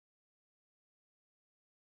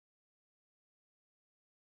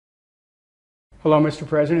Hello, Mr.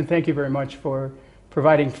 President. Thank you very much for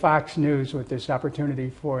providing Fox News with this opportunity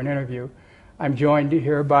for an interview. I'm joined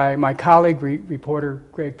here by my colleague, reporter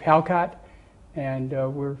Greg Palcott, and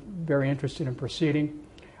we're very interested in proceeding.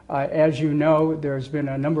 As you know, there's been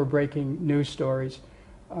a number of breaking news stories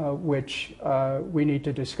which we need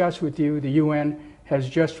to discuss with you. The UN has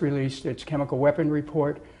just released its chemical weapon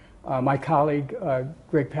report. My colleague,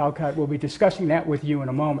 Greg Palcott, will be discussing that with you in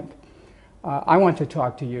a moment. I want to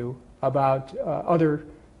talk to you about other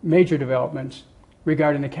major developments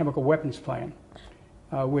regarding the chemical weapons plan,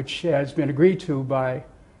 which has been agreed to by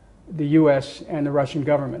the U.S. and the Russian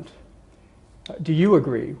government. Do you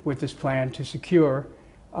agree with this plan to secure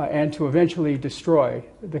and to eventually destroy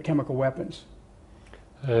the chemical weapons?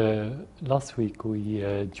 Last week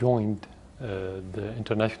we joined the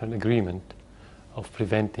international agreement of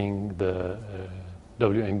preventing the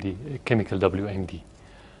WMD, chemical WMD.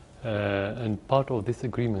 And part of this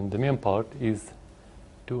agreement, the main part, is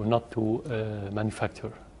not to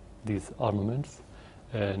manufacture these armaments,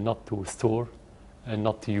 not to store, and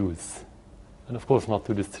not to use, and of course not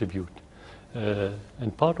to distribute.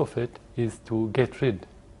 And part of it is to get rid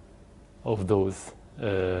of those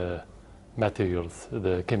materials,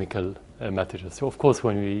 the chemical materials. So of course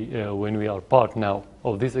when we are part now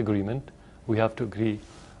of this agreement, we have to agree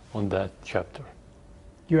on that chapter.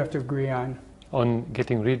 You have to agree on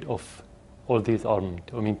getting rid of all these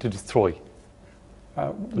armament, to destroy.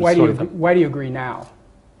 Why do you agree now?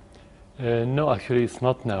 No, actually it's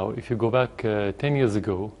not now. If you go back 10 years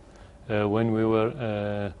ago, when we were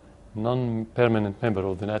a non-permanent member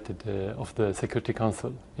of the Security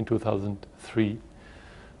Council in 2003,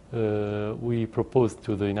 we proposed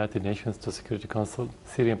to the United Nations, to Security Council,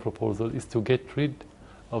 Syrian proposal is to get rid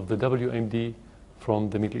of the WMD from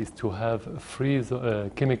the Middle East, to have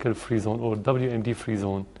a chemical-free zone or WMD-free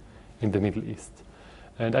zone in the Middle East.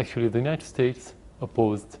 And actually the United States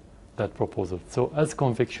opposed that proposal. So as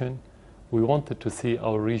conviction, we wanted to see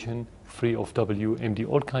our region free of WMD,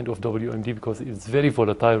 all kind of WMD, because it's a very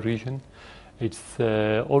volatile region. It's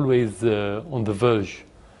always on the verge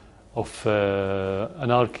of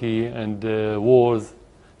anarchy and wars.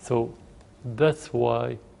 So that's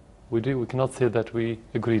why we cannot say that we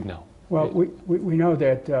agreed now. Well, we know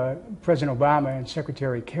that President Obama and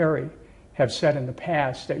Secretary Kerry have said in the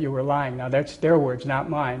past that you were lying. Now, that's their words, not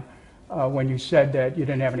mine, when you said that you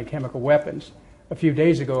didn't have any chemical weapons. A few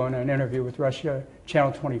days ago in an interview with Russia,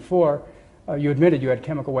 Channel 24, you admitted you had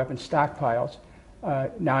chemical weapons stockpiles.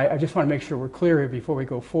 Now, I just want to make sure we're clear here before we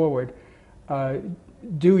go forward.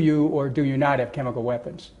 Do you or do you not have chemical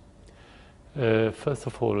weapons? First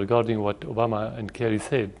of all, regarding what Obama and Kerry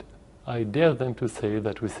said, I dare them to say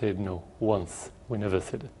that we said no once. We never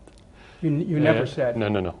said it. You never said?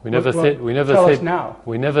 No. We never said. Tell us now.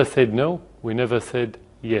 We never said no. We never said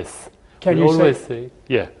yes. Can we you always say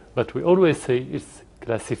yeah? But we always say it's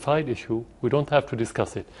classified issue. We don't have to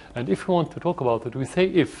discuss it. And if we want to talk about it, we say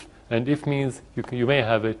if. And if means you may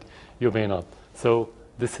have it, you may not. So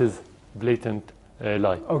this is blatant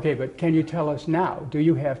lie. Okay, but can you tell us now? Do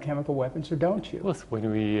you have chemical weapons or don't you? Of course, when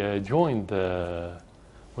we joined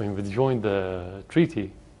the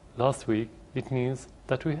treaty last week, it means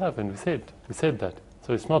that we have, and we said that.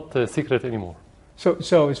 So it's not a secret anymore.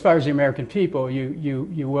 So as far as the American people,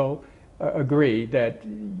 you will agree that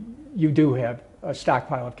you do have a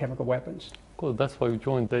stockpile of chemical weapons. Of course, that's why we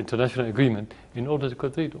joined the international agreement, in order to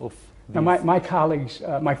get rid of these. Now, my colleagues,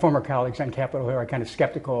 my former colleagues on Capitol Hill are kind of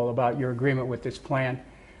skeptical about your agreement with this plan.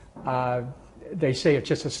 They say it's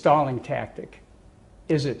just a stalling tactic.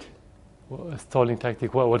 Is it? Well, a stalling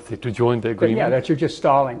tactic? What's it, to join the agreement? Yeah, that you're just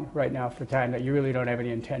stalling right now for time, that you really don't have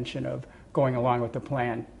any intention of going along with the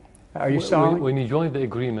plan. Are you stalling? When you join the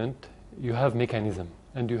agreement, you have mechanism,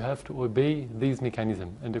 and you have to obey these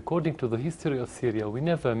mechanisms. And according to the history of Syria, we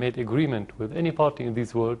never made agreement with any party in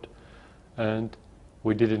this world, and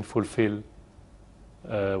we didn't fulfill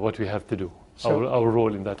what we have to do, our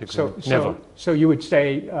role in that agreement. Never. So you would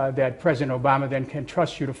say that President Obama then can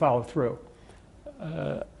trust you to follow through?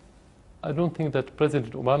 I don't think that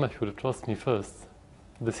President Obama should trust me first.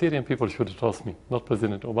 The Syrian people should trust me, not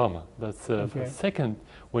President Obama. That's okay. Second,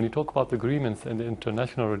 when you talk about agreements and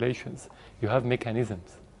international relations, you have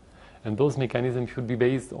mechanisms. And those mechanisms should be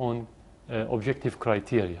based on objective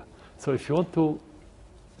criteria. So if you want to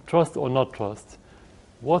trust or not trust,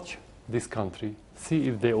 watch this country, see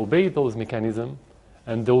if they obey those mechanisms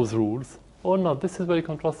and those rules or not. This is where you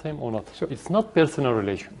can trust him or not. So it's not personal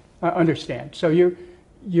relation. I understand. So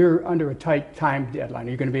you're under a tight time deadline.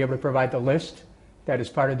 Are you going to be able to provide the list that is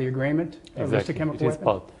part of the agreement? Exactly. List of chemical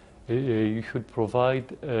weapons? You should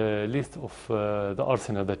provide a list of the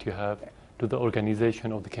arsenal that you have to the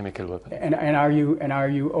organization of the chemical weapon. And are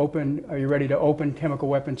you open? Are you ready to open chemical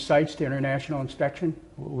weapons sites to international inspection?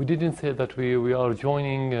 We didn't say that we are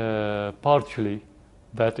joining partially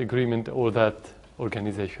that agreement or that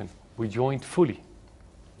organization. We joined fully.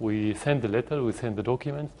 We sent the letter, we sent the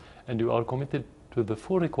documents, and we are committed to the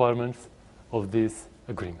full requirements of this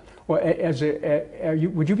agreement. Well,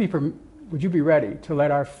 would you be ready to let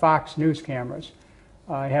our Fox News cameras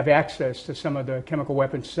have access to some of the chemical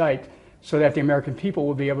weapons site so that the American people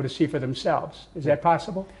will be able to see for themselves? Is that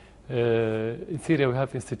possible? In Syria, we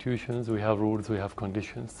have institutions, we have rules, we have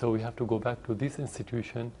conditions. So we have to go back to this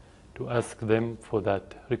institution to ask them for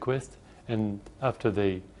that request. And after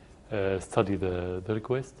they study the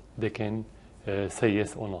request, they can say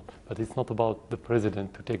yes or not. But it's not about the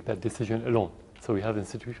president to take that decision alone. So we have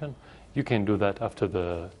institution. You can do that after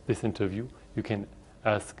this interview. You can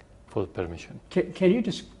ask for permission. Can you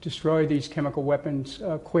destroy these chemical weapons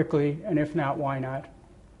quickly? And if not, why not?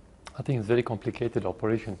 I think it's a very complicated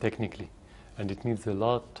operation technically, and it needs a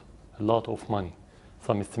lot of money.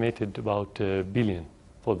 Some estimated about $1 billion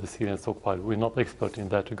for the Syrian stockpile. We're not expert in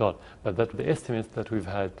that regard, but that's the estimates that we've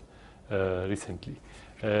had recently.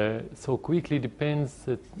 So quickly depends.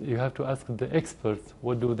 You have to ask the experts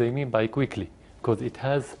what do they mean by quickly, because it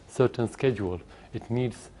has certain schedule. It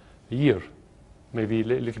needs a year, maybe a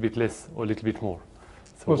little bit less or a little bit more.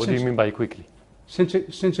 So well, what do you mean by quickly? Since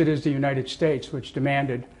it is the United States which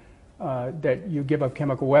demanded that you give up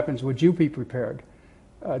chemical weapons, would you be prepared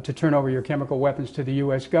to turn over your chemical weapons to the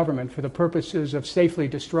U.S. government for the purposes of safely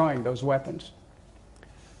destroying those weapons?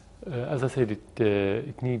 As I said,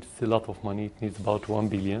 it needs a lot of money. It needs about $1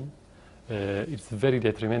 billion. It's very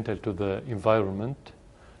detrimental to the environment.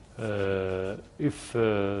 If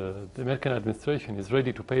the American administration is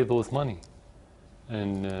ready to pay those money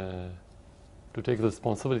and to take the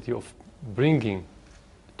responsibility of bringing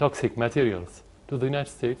toxic materials to the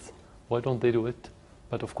United States, why don't they do it?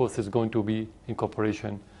 But of course, it's going to be in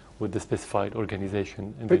cooperation with the specified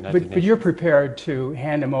organization in the United Nations. But you're prepared to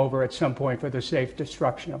hand them over at some point for the safe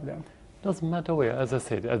destruction of them? Doesn't matter where. As I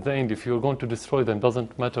said, at the end, if you're going to destroy them,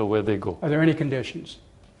 doesn't matter where they go. Are there any conditions?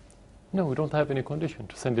 No, we don't have any condition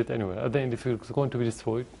to send it anywhere. At the end, if it's going to be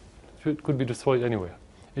destroyed, it could be destroyed anywhere.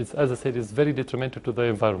 It's, as I said, it's very detrimental to the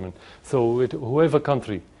environment. So whoever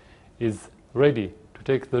country is ready to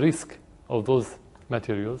take the risk of those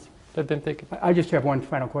materials, let them take it. I just have one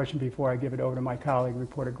final question before I give it over to my colleague,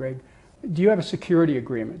 reporter Greg. Do you have a security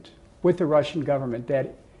agreement with the Russian government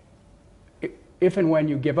that if and when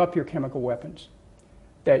you give up your chemical weapons,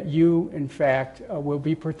 that you, in fact, will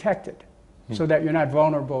be protected so that you're not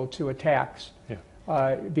vulnerable to attacks?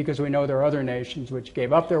 Yeah. Because we know there are other nations which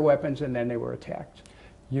gave up their weapons and then they were attacked.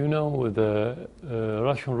 You know, the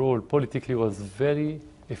Russian role politically was very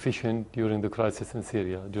efficient during the crisis in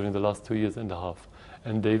Syria, during the last 2 years and a half.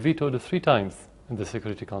 And they vetoed 3 times in the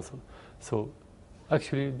Security Council. So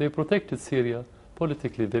actually, they protected Syria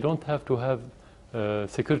politically. They don't have to have a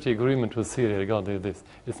security agreement with Syria regarding this.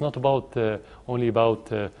 It's not about only about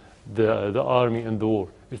the army and the war.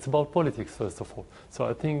 It's about politics, first of all. So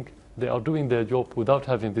I think they are doing their job without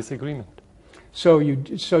having this agreement. So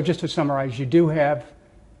just to summarize, you do have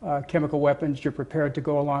chemical weapons. You're prepared to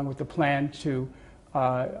go along with the plan to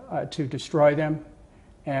destroy them,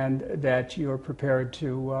 and that you're prepared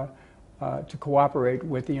to cooperate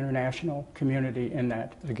with the international community in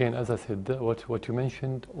that. Again, as I said, what you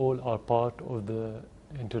mentioned, all are part of the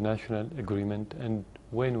international agreement, and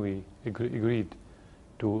when we agreed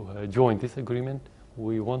to join this agreement,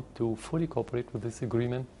 we want to fully cooperate with this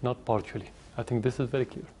agreement, not partially. I think this is very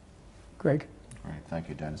clear. Greg? All right, thank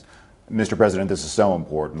you, Dennis. Mr. President, this is so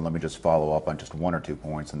important. Let me just follow up on just 1 or 2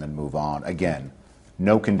 points and then move on. Again,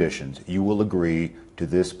 no conditions. You will agree to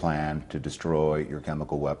this plan to destroy your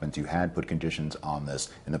chemical weapons. You had put conditions on this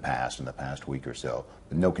in the past week or so,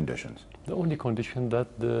 but no conditions. The only condition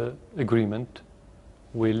that the agreement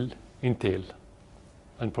will entail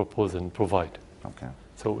and propose and provide. Okay.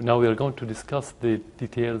 So now we are going to discuss the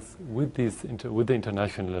details with the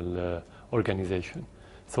international organization.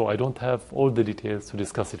 So I don't have all the details to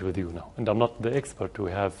discuss it with you now. And I'm not the expert to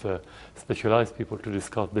have specialized people to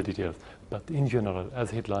discuss the details. But in general,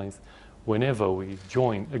 as headlines, whenever we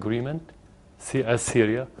join agreement, as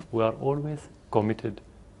Syria, we are always committed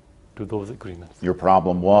to those agreements. Your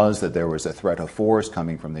problem was that there was a threat of force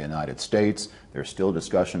coming from the United States. There's still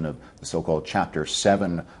discussion of the so-called Chapter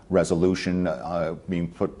 7 resolution being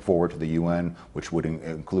put forward to the UN, which would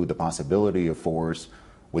include the possibility of force.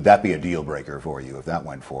 Would that be a deal breaker for you if that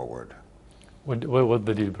went forward? What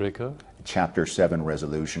the deal breaker? Chapter 7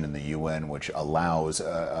 resolution in the UN, which allows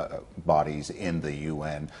bodies in the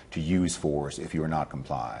UN to use force if you are not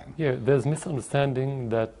complying. Yeah, there's misunderstanding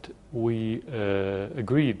that we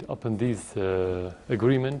agreed upon this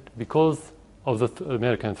agreement because of the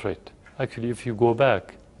American threat. Actually, if you go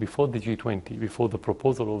back before the G20, before the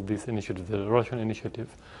proposal of this initiative, the Russian initiative,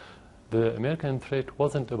 the American threat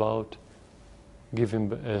wasn't about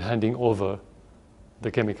handing over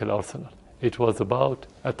the chemical arsenal. It was about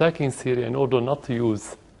attacking Syria in order not to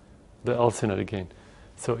use the arsenal again.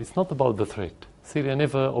 So it's not about the threat. Syria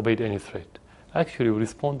never obeyed any threat. Actually, we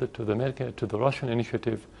responded to the Russian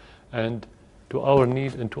initiative and to our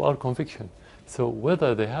need and to our conviction. So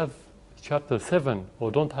whether they have Chapter 7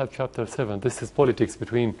 or don't have Chapter 7, this is politics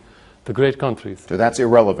between the great countries. So that's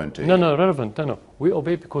irrelevant to you? No, relevant. No. We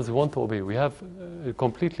obey because we want to obey. We have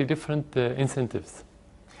completely different incentives.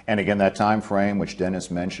 And again, that time frame, which Dennis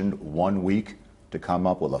mentioned, 1 week to come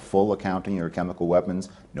up with a full accounting of your chemical weapons,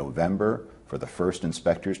 November for the first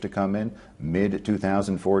inspectors to come in,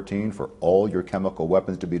 mid-2014 for all your chemical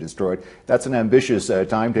weapons to be destroyed. That's an ambitious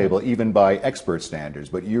timetable, even by expert standards,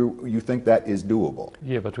 but you think that is doable?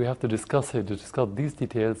 Yeah, but we have to discuss these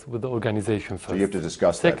details with the organization first. So you have to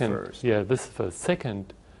discuss that first? Yeah, this first.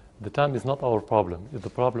 Second, the time is not our problem, it's the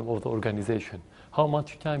problem of the organization. How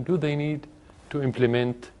much time do they need to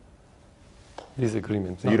implement these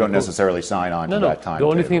agreements? So you don't necessarily sign on to that time. The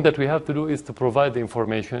only thing that we have to do is to provide the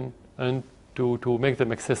information and to make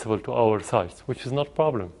them accessible to our sites, which is not a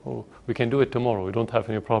problem. We can do it tomorrow. We don't have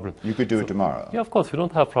any problem. You could do it tomorrow? Yeah, of course. We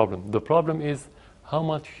don't have a problem. The problem is how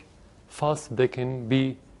much fast they can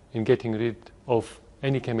be in getting rid of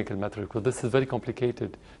any chemical material, because this is a very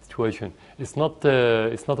complicated situation. It's not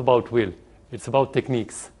about will. It's about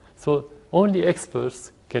techniques. So only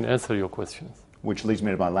experts can answer your questions. Which leads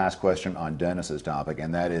me to my last question on Dennis's topic,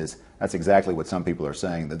 and that's exactly what some people are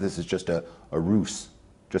saying, that this is just a ruse,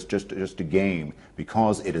 just a game,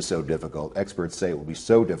 because it is so difficult. Experts say it will be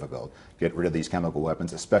so difficult to get rid of these chemical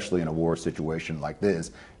weapons, especially in a war situation like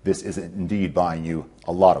this. This is indeed buying you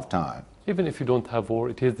a lot of time. Even if you don't have war,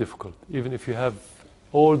 it is difficult. Even if you have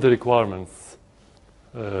all the requirements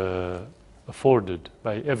afforded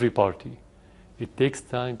by every party, it takes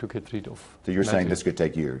time to get rid of. So you're saying this could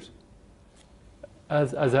take years?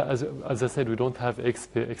 As I said, we don't have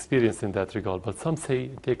experience in that regard, but some say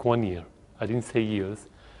it takes 1 year. I didn't say years.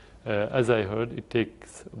 As I heard, it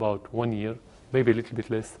takes about 1 year, maybe a little bit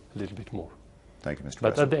less, a little bit more. Thank you, Mr.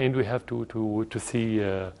 But President. at the end, we have to see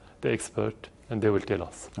the expert, and they will tell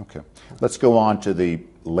us. Okay. Let's go on to the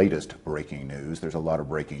latest breaking news. There's a lot of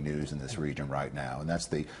breaking news in this region right now, and that's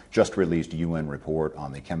the just released UN report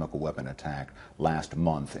on the chemical weapon attack last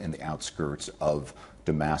month in the outskirts of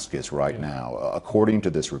Damascus right now. According to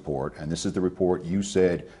this report, and this is the report you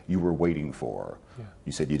said you were waiting for.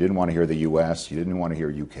 You said you didn't want to hear the U.S., you didn't want to hear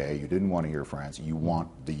UK, you didn't want to hear France, you want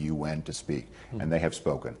the UN to speak. And they have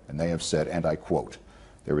spoken, and they have said, and I quote,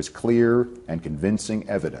 "There is clear and convincing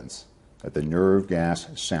evidence that the nerve gas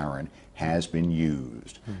sarin has been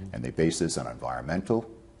used." And they base this on environmental,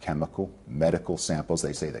 chemical, medical samples.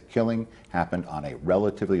 They say that killing happened on a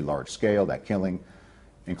relatively large scale, that killing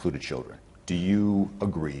included children. Do you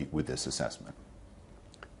agree with this assessment?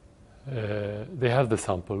 They have the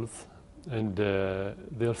samples, and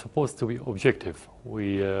they are supposed to be objective.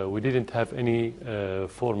 We didn't have any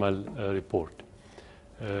formal report.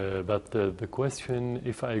 But the question,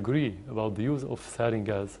 if I agree about the use of sarin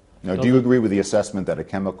gas. Now, do you agree with the assessment that a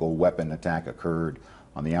chemical weapon attack occurred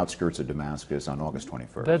on the outskirts of Damascus on August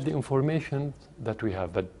 21st? That's the information that we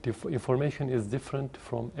have, but the information is different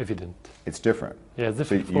from evidence. It's different? Yeah, it's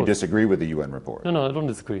different. So you disagree with the UN report? No, I don't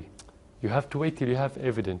disagree. You have to wait till you have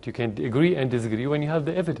evidence. You can agree and disagree when you have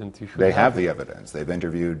the evidence. You should They have the evidence. They've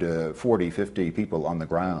interviewed 40, 50 people on the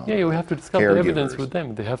ground. Yeah, we have to discuss the evidence with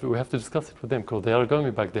them. We have to discuss it with them because they are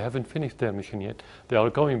going back. They haven't finished their mission yet. They are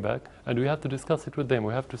going back, and we have to discuss it with them.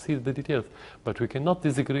 We have to see the details. But we cannot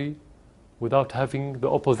disagree without having the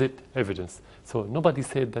opposite evidence. So nobody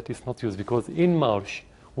said that it's not used, because in March,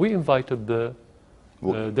 we invited the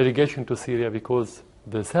delegation to Syria because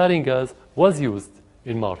the sarin gas was used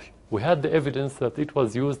in March. We had the evidence that it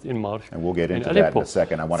was used in March. And we'll get into that in a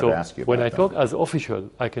second. I wanted to ask you about when I talk as official,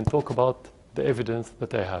 I can talk about the evidence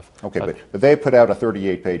that I have. Okay, but they put out a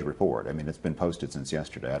 38-page report. I mean, it's been posted since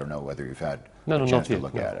yesterday. I don't know whether you've had a chance to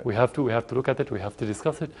look at it. We have to look at it. We have to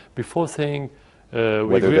discuss it before saying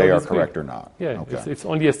whether they are correct or not. Yeah, okay. It's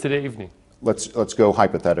only yesterday evening. Let's go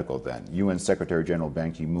hypothetical then. UN Secretary General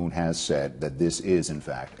Ban Ki-moon has said that this is, in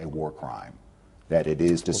fact, a war crime, that it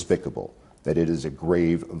is despicable, that it is a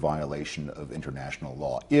grave violation of international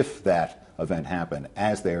law. If that event happened,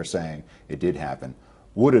 as they are saying it did happen,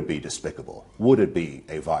 would it be despicable? Would it be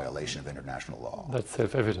a violation of international law? That's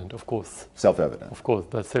self-evident, of course. Self-evident. Of course,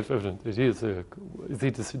 that's self-evident. It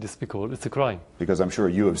is despicable. It's a crime. Because I'm sure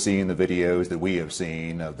you have seen the videos that we have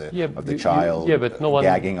seen of the child but no one,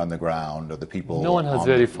 gagging on the ground, of the people no one has on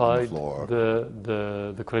verified the floor.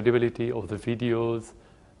 the credibility of the videos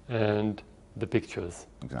and the pictures.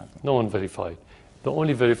 Exactly. No one verified. The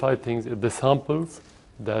only verified things are the samples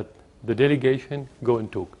that the delegation go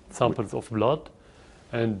and took. Samples of blood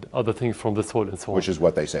and other things from the soil and so on. Which is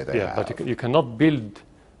what they say they have. But you cannot build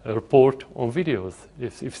a report on videos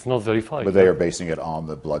if it's not verified. But they are basing it on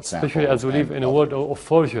the blood samples. Especially as we live in a world of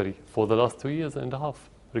forgery for the last 2 years and a half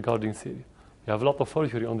regarding Syria. You have a lot of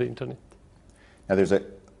forgery on the internet. Now there's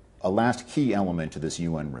a last key element to this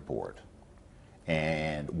UN report.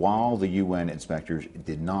 And while the UN inspectors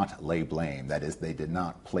did not lay blame, that is, they did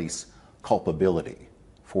not place culpability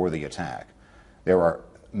for the attack, there are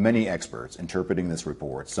many experts interpreting this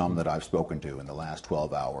report, some that I've spoken to in the last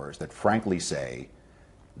 12 hours, that frankly say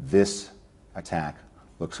this attack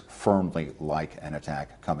looks firmly like an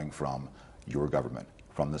attack coming from your government,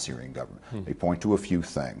 from the Syrian government. They point to a few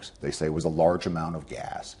things. They say it was a large amount of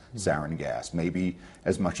gas, sarin gas, maybe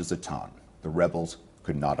as much as a ton. The rebels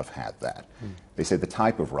could not have had that. They say the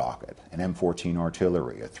type of rocket, an M14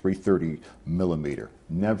 artillery, a 330 millimeter,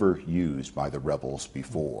 never used by the rebels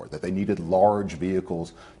before, that they needed large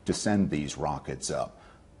vehicles to send these rockets up.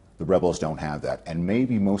 The rebels don't have that. And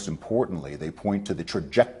maybe most importantly, they point to the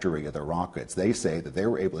trajectory of the rockets. They say that they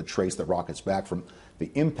were able to trace the rockets back from the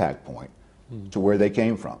impact point to where they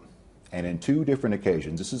came from. And in 2 different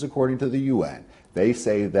occasions, this is according to the UN, they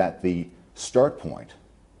say that the start point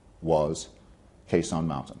was Quezon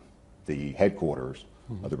Mountain, the headquarters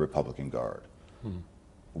of the Republican Guard.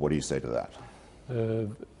 What do you say to that?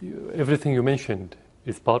 Everything you mentioned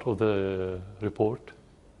is part of the report.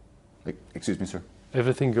 Excuse me, sir?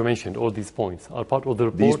 Everything you mentioned, all these points, are part of the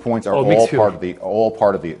report? These points are all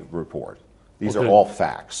part of the report. These are all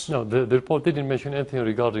facts. No, the report didn't mention anything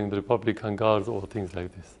regarding the Republican Guards or things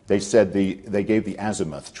like this. They said they gave the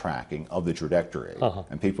azimuth tracking of the trajectory,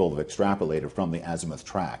 and people have extrapolated from the azimuth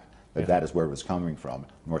track that that is where it was coming from,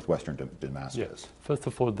 northwestern Damascus. Yes. First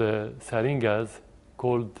of all, the sarin gas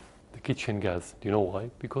called the kitchen gas. Do you know why?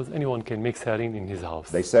 Because anyone can make sarin in his house.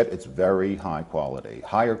 They said it's very high quality,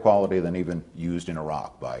 higher quality than even used in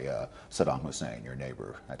Iraq by Saddam Hussein, your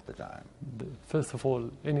neighbor at the time. First of all,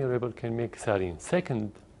 any rebel can make sarin.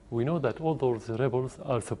 Second, we know that all those rebels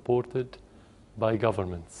are supported by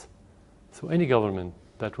governments. So any government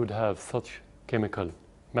that would have such chemical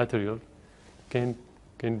material can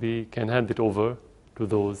hand it over to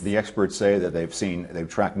those. The experts say that they've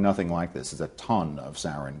tracked nothing like this. It's a ton of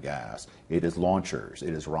sarin gas. It is launchers,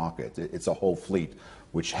 it is rockets, it's a whole fleet,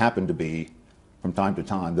 which happen to be, from time to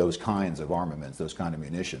time, those kinds of armaments, those kind of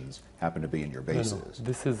munitions happen to be in your bases. No.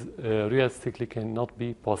 This is realistically cannot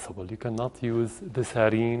be possible. You cannot use the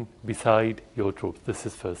sarin beside your troops. This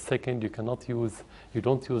is first. Second, you don't use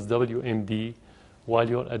WMD while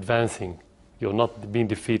you're advancing. You're not being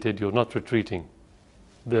defeated, you're not retreating.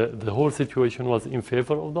 The whole situation was in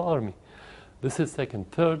favor of the army. This is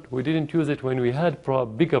second. Third, we didn't use it when we had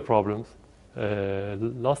bigger problems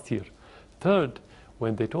last year. Third,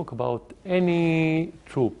 when they talk about any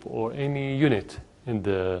troop or any unit in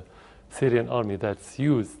the Syrian army that's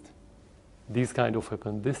used these kind of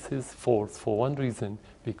weapons, this is false for one reason,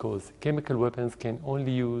 because chemical weapons can only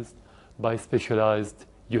be used by specialized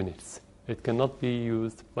units. It cannot be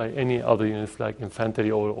used by any other units like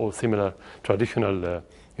infantry or similar traditional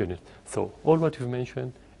units. So all what you've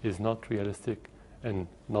mentioned is not realistic and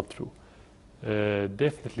not true.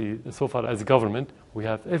 Definitely, so far as government, we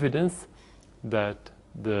have evidence that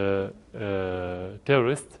the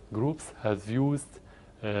terrorist groups have used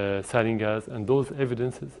sarin gas, and those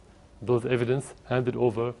evidence handed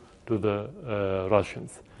over to the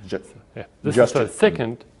Russians. This is first.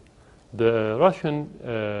 Second, the Russian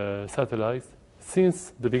satellites,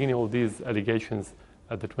 since the beginning of these allegations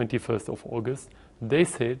at the 21st of August, they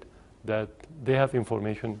said that they have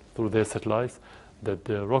information through their satellites that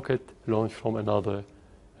the rocket launched from another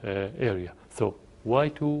area. So why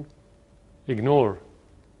to ignore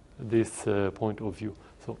this point of view?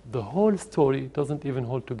 So the whole story doesn't even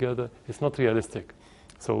hold together. It's not realistic.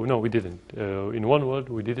 So no, we didn't. In one word,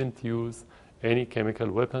 we didn't use any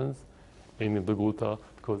chemical weapons in the Ghouta,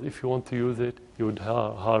 because if you want to use it, you would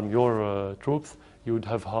harm your troops. You would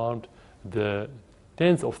have harmed the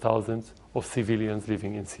tens of thousands of civilians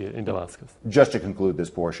living in Syria, in Damascus. Just to conclude this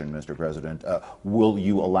portion, Mr. President, will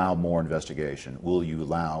you allow more investigation? Will you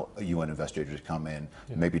allow UN investigators to come in,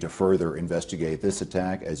 maybe to further investigate this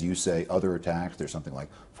attack? As you say, other attacks, there's something like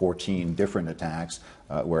 14 different attacks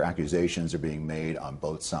where accusations are being made on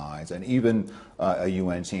both sides, and even a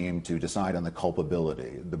UN team to decide on the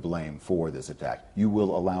culpability, the blame for this attack. You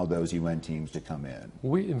will allow those UN teams to come in?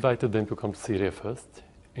 We invited them to come to Syria first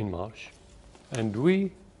in March, and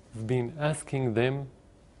we've been asking them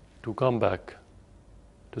to come back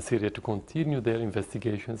to Syria to continue their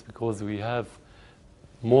investigations because we have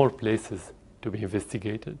more places to be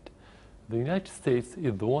investigated. The United States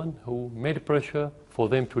is the one who made pressure for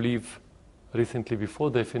them to leave recently before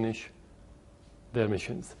they finish their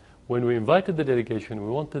missions. When we invited the delegation,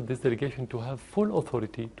 we wanted this delegation to have full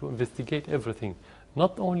authority to investigate everything,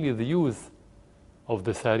 not only the use of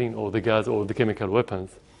the sarin or the gas or the chemical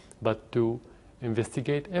weapons, but to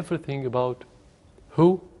investigate everything about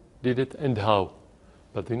who did it and how.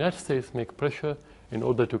 But the United States make pressure in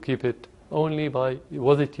order to keep it only by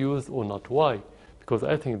was it used or not. Why? Because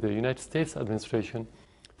I think the United States administration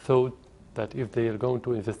thought that if they are going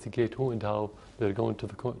to investigate who and how, they're going to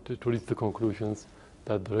reach the conclusions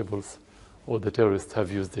that the rebels or the terrorists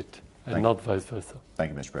have used it, and not vice versa.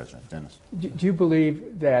 Thank you, Mr. President. Dennis? Do you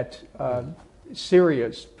believe that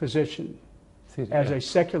Syria's position as a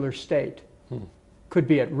secular state could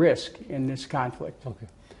be at risk in this conflict? Okay.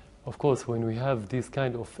 Of course, when we have this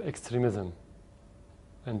kind of extremism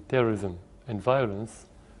and terrorism and violence,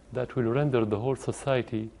 that will render the whole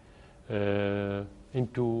society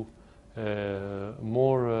into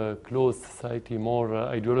more closed society, more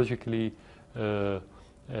ideologically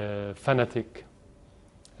fanatic.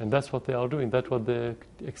 And that's what they are doing. That's what the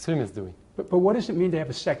extremists are doing. But what does it mean to have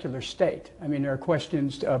a secular state? I mean, there are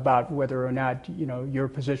questions about whether or not, your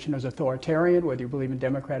position is authoritarian, whether you believe in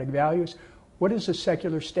democratic values. What does a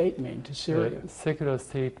secular state mean to Syria? Secular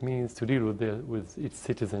state means to deal with its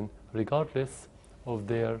citizen, regardless of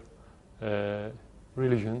their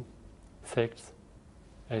religion, sects,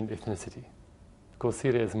 and ethnicity. Because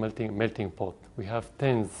Syria is a melting pot. We have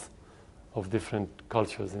tens of different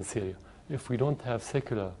cultures in Syria. If we don't have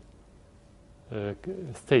secular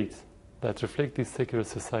states that reflect this secular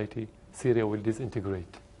society, Syria will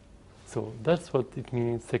disintegrate. So that's what it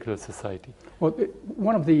means, secular society. Well,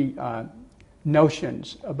 one of the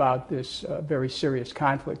notions about this very serious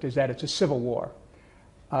conflict is that it's a civil war.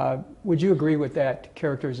 Would you agree with that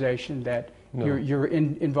characterization, that you're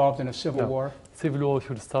involved in a civil war? Civil war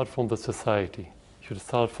should start from the society, should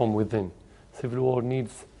start from within. Civil war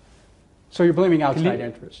needs... So you're blaming outside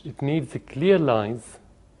interests? It needs clear lines,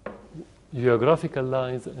 geographical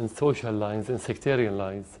lines and social lines and sectarian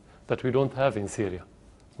lines that we don't have in Syria.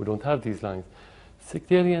 We don't have these lines.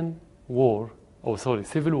 Civil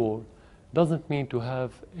war doesn't mean to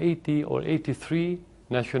have 80 or 83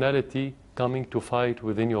 nationality coming to fight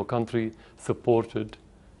within your country supported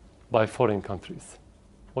by foreign countries.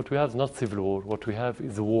 What we have is not civil war. What we have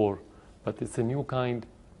is a war, but it's a new kind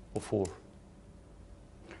of war.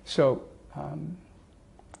 So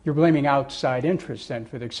you're blaming outside interests then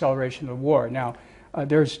for the acceleration of the war. Now,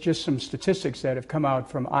 there's just some statistics that have come out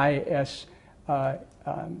from IHS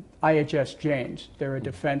Janes. They're a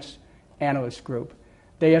defense analyst group.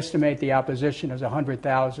 They estimate the opposition as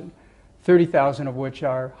 100,000, 30,000 of which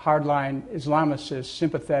are hardline Islamicists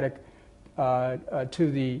sympathetic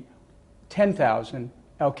to the 10,000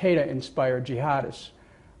 Al-Qaeda-inspired jihadists.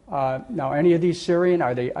 Now, any of these Syrian,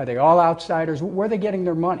 are they all outsiders? Where are they getting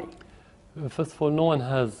their money? First of all, no one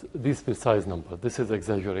has this precise number. This is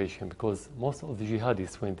exaggeration, because most of the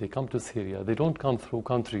jihadists, when they come to Syria, they don't come through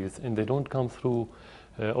countries and they don't come through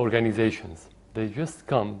organizations. They just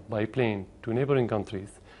come by plane to neighboring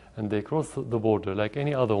countries and they cross the border like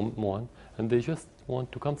any other one, and they just want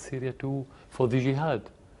to come to Syria for the jihad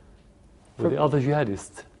with the other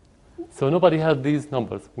jihadists. So nobody has these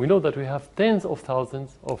numbers. We know that we have tens of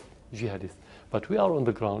thousands of jihadists, but we are on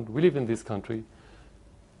the ground. We live in this country.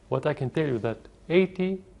 What I can tell you that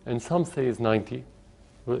 80, and some say is 90,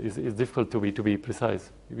 it's difficult to be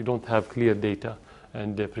precise. We don't have clear data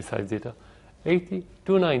and precise data. 80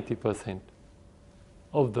 to 90%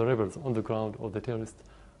 of the rebels on the ground, or the terrorists,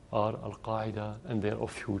 are Al-Qaeda and their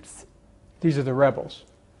offshoots. These are the rebels?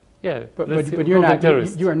 Yeah, but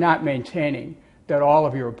you are not maintaining that all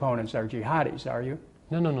of your opponents are jihadis, are you?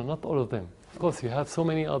 No, not all of them. Of course, you have so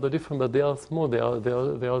many other different, but they are small. They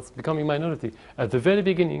are becoming minority. At the very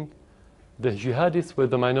beginning, the jihadists were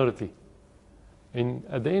the minority.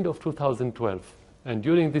 At the end of 2012, and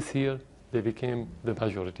during this year, they became the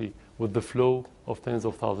majority with the flow of tens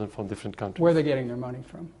of thousands from different countries. Where are they getting their money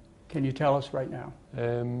from? Can you tell us right now?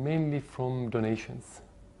 Mainly from donations.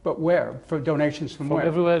 But where? For donations from where?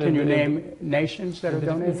 Everywhere. Can you name nations that are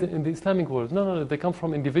donating? In the Islamic world. No, they come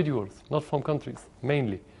from individuals, not from countries,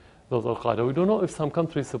 mainly. Those Al-Qaeda. We don't know if some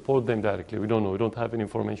countries support them directly. We don't know. We don't have any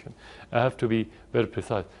information. I have to be very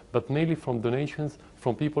precise. But mainly from donations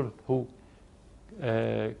from people who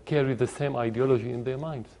carry the same ideology in their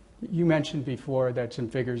minds. You mentioned before that some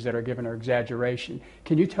figures that are given are exaggeration.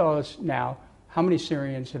 Can you tell us now how many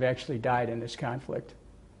Syrians have actually died in this conflict?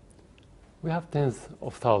 We have tens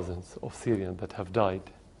of thousands of Syrians that have died,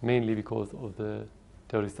 mainly because of the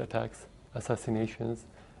terrorist attacks, assassinations,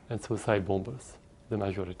 and suicide bombers, the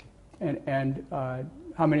majority. And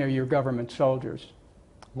how many are your government soldiers?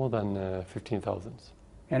 More than 15,000.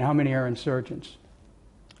 And how many are insurgents?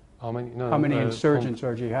 How many? No, how many insurgents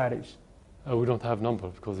are jihadis? We don't have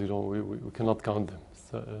numbers because we cannot count them.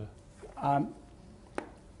 So,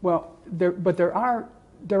 well, there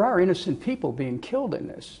are innocent people being killed in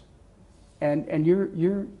this, and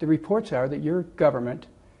the reports are that your government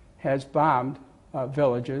has bombed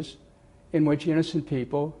villages in which innocent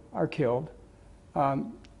people are killed.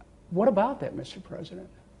 What about that, Mr. President?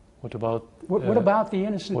 What about the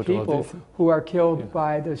innocent people who are killed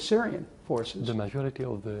by the Syrian forces? The majority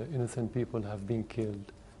of the innocent people have been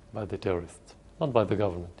killed by the terrorists, not by the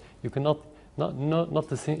government. You cannot, not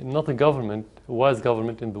a government, a wise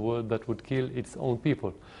government in the world that would kill its own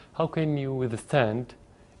people. How can you withstand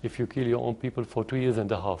if you kill your own people for 2.5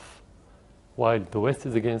 years, while the West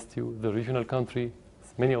is against you, the regional countries,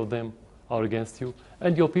 many of them are against you,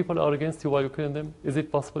 and your people are against you while you're killing them? Is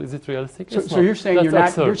it possible? Is it realistic? So you're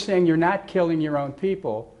saying you're not killing your own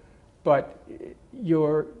people, but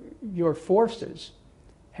your forces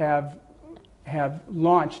have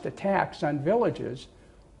launched attacks on villages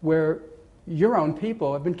where your own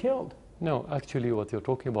people have been killed. No, actually what you're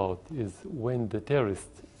talking about is when the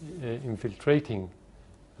terrorists infiltrating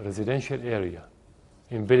residential area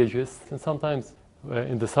in villages and sometimes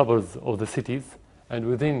in the suburbs of the cities and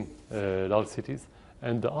within large cities,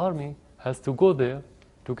 and the army has to go there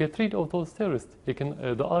to get rid of those terrorists.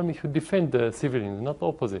 The army should defend the civilians, not the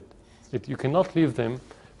opposite. You cannot leave them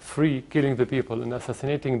free, killing the people and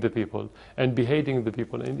assassinating the people and beheading the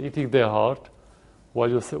people and eating their heart, while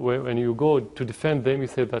when you go to defend them, you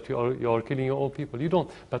say that you are killing your own people. You don't.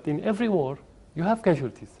 But in every war, you have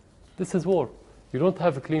casualties. This is war. You don't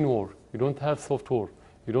have a clean war. You don't have soft war.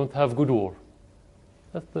 You don't have good war.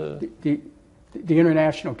 That's the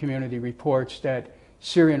international community reports that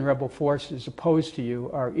Syrian rebel forces opposed to you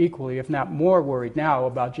are equally, if not more, worried now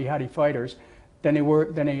about jihadi fighters than they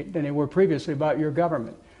were previously about your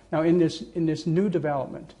government. Now, in this new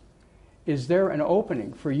development, is there an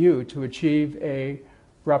opening for you to achieve a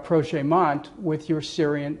rapprochement with your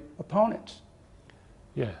Syrian opponents?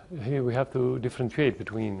 Yeah, here we have to differentiate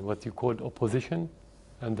between what you call opposition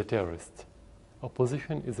and the terrorists.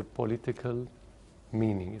 Opposition is a political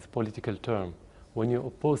meaning, it's a political term. When you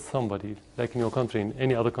oppose somebody, like in your country, in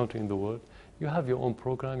any other country in the world, you have your own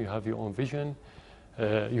program, you have your own vision,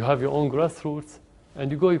 you have your own grassroots,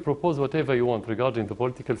 and you propose whatever you want regarding the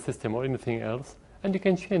political system or anything else, and you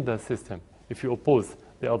can change that system if you oppose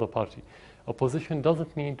the other party. Opposition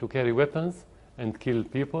doesn't mean to carry weapons and kill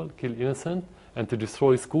people, kill innocent, and to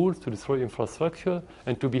destroy schools, to destroy infrastructure,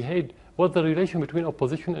 and to behead. What's the relation between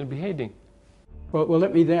opposition and beheading? Well,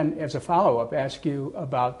 let me then, as a follow-up, ask you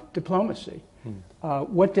about diplomacy.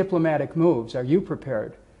 What diplomatic moves are you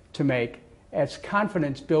prepared to make as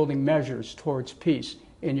confidence-building measures towards peace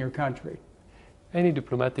in your country? Any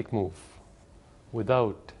diplomatic move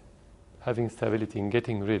without having stability and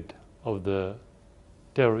getting rid of the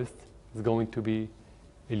terrorists is going to be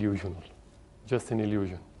illusional, just an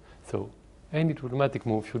illusion. So any diplomatic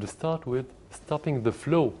move should start with stopping the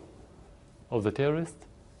flow of the terrorists,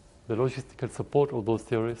 the logistical support of those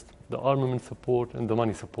terrorists, the armament support, and the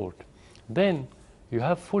money support. Then you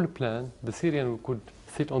have full plan. The Syrian could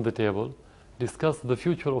sit on the table, discuss the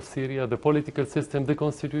future of Syria, the political system, the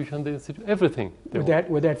constitution, everything.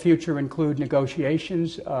 Would that future include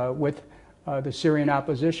negotiations with the Syrian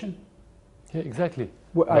opposition? Yeah, exactly.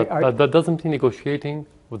 That doesn't mean negotiating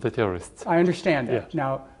with the terrorists. I understand that. Yeah.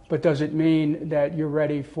 Now, but does it mean that you're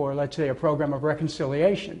ready for, let's say, a program of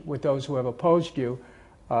reconciliation with those who have opposed you?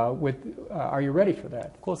 Are you ready for that?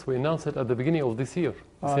 Of course, we announced it at the beginning of this year.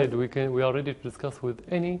 We said we are ready to discuss with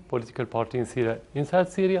any political party in Syria, inside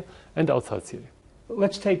Syria and outside Syria.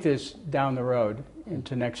 Let's take this down the road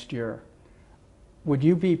into next year. Would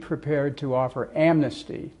you be prepared to offer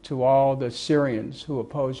amnesty to all the Syrians who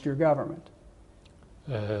opposed your government?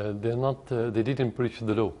 They didn't breach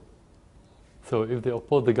the law. So if they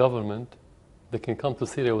oppose the government, they can come to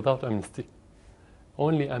Syria without amnesty.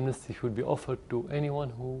 only amnesty should be offered to anyone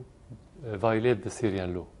who violate the Syrian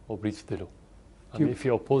law or breach the law. And if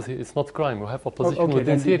you oppose it, it's not crime. We have opposition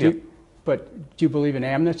within Syria. But do you believe in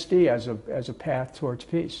amnesty as a path towards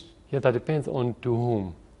peace? Yeah, that depends on to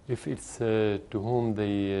whom. If it's to whom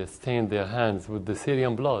they stain their hands with the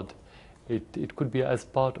Syrian blood, it could be as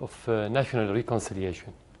part of national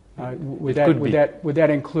reconciliation. Would that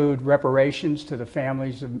include reparations to the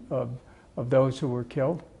families of those who were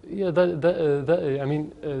killed? Yeah, I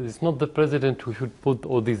mean, it's not the president who should put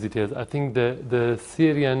all these details. I think the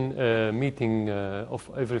Syrian meeting of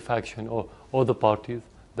every faction or all the parties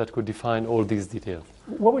that could define all these details.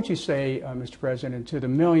 What would you say, Mr. President, to the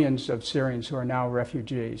millions of Syrians who are now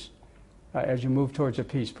refugees as you move towards a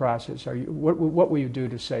peace process? What will you do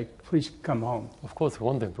to say, please come home? Of course, we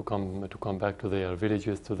want them to come back to their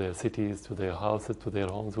villages, to their cities, to their houses, to their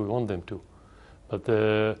homes. We want them to. But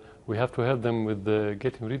we have to help them with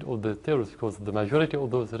getting rid of the terrorists, because the majority of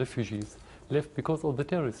those refugees left because of the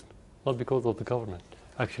terrorists, not because of the government.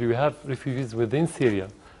 Actually, we have refugees within Syria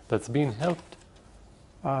that's being helped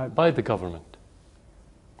by the government.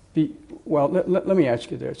 Well, let me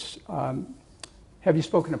ask you this. Have you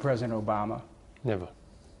spoken to President Obama? Never.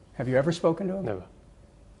 Have you ever spoken to him? Never.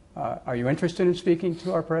 Are you interested in speaking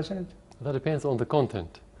to our president? That depends on the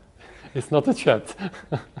content. It's not a chat.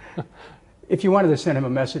 If you wanted to send him a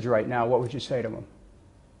message right now, what would you say to him?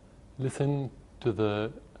 Listen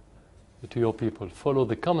to your people. Follow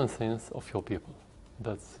the common sense of your people.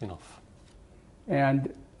 That's enough.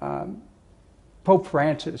 And Pope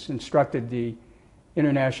Francis instructed the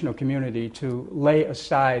international community to lay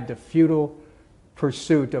aside the futile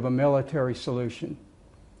pursuit of a military solution.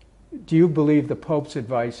 Do you believe the Pope's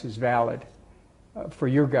advice is valid for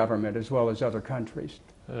your government as well as other countries?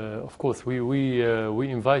 Of course, we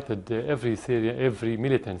invited every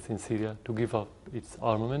militant in Syria to give up its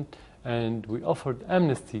armament, and we offered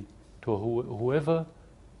amnesty to whoever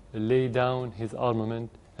lay down his armament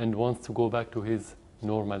and wants to go back to his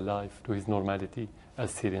normal life, to his normality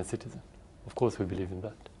as Syrian citizen. Of course, we believe in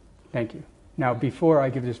that. Thank you. Now, before I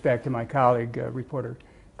give this back to my colleague, reporter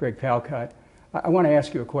Greg Palcott, I want to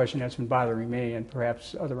ask you a question that's been bothering me and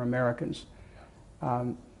perhaps other Americans.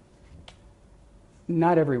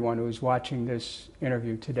 Not everyone who's watching this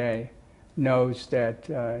interview today knows that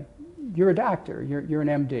you're a doctor, you're an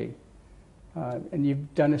MD, and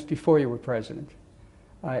you've done this before you were president.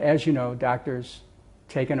 As you know, doctors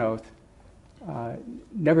take an oath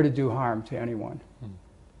never to do harm to anyone.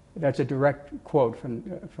 That's a direct quote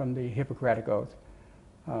from the Hippocratic Oath.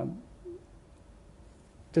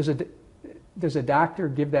 Does a doctor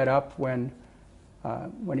give that up when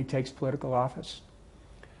he takes political office?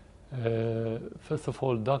 First of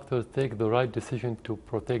all, doctors take the right decision to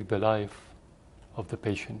protect the life of the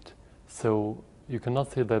patient. So you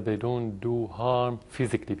cannot say that they don't do harm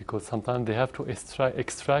physically, because sometimes they have to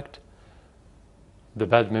extract the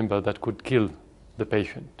bad member that could kill the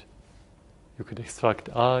patient. You could extract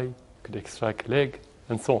eye, you could extract leg,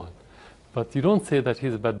 and so on. But you don't say that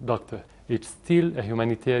he's a bad doctor. It's still a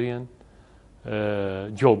humanitarian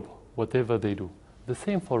job, whatever they do. The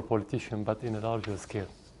same for a politician, but in a larger scale.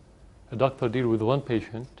 A doctor deals with one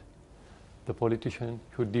patient, the politician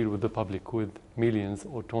should deal with the public, with millions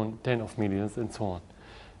or 10 of millions, and so on.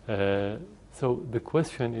 So the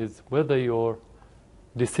question is whether your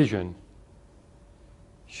decision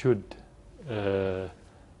should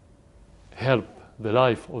help the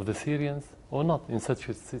life of the Syrians or not in such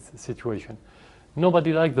a situation.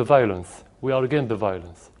 Nobody likes the violence. We are against the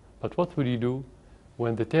violence. But what will you do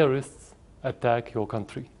when the terrorists attack your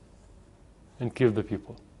country and kill the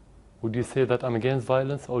people? Would you say that I'm against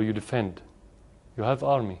violence, or you defend? You have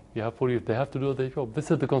army, you have police, they have to do their job. This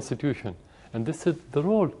is the Constitution, and this is the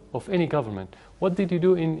role of any government. What did you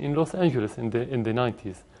do in Los Angeles in the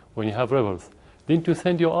 90s when you have rebels? Didn't you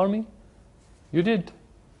send your army? You did.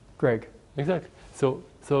 Greg. Exactly.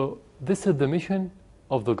 So this is the mission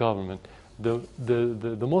of the government.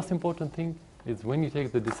 The most important thing is when you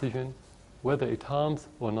take the decision, whether it harms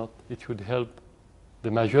or not, it should help the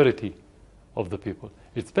majority of the people.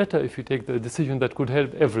 It's better if you take the decision that could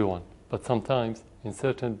help everyone, but sometimes in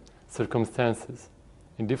certain circumstances,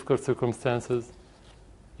 in difficult circumstances,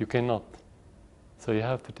 you cannot. So you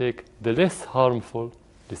have to take the less harmful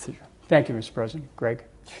decision. Thank you, Mr. President. Greg.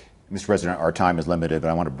 Mr. President, our time is limited, but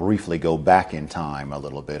I want to briefly go back in time a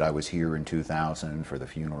little bit. I was here in 2000 for the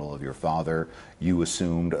funeral of your father. You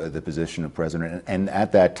assumed the position of president, and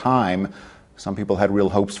at that time, some people had real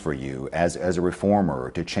hopes for you as a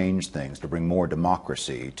reformer, to change things, to bring more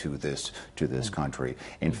democracy to this country.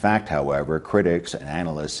 In fact, however, critics and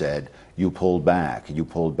analysts said you pulled back. You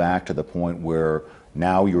pulled back to the point where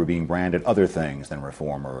Now you were being branded other things than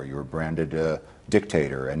reformer. You were branded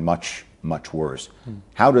dictator and much, much worse.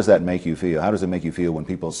 How does that make you feel? How does it make you feel when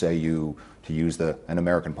people say you, to use an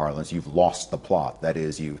American parlance, you've lost the plot? That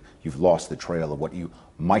is, you've lost the trail of what you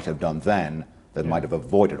might have done then that might have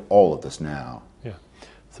avoided all of this now. Yeah.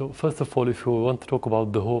 So first of all, if you want to talk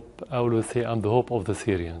about the hope, I always say I'm the hope of the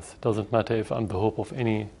Syrians. Doesn't matter if I'm the hope of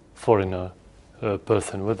any foreigner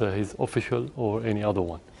person, whether he's official or any other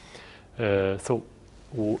one. So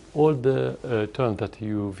all the terms that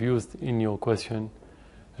you've used in your question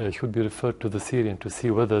should be referred to the Syrian to see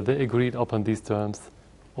whether they agreed upon these terms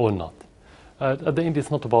or not. At the end, it's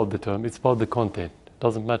not about the term, it's about the content.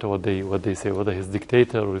 Doesn't matter what they say, whether he's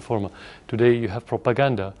dictator or reformer. Today you have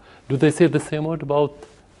propaganda. Do they say the same word about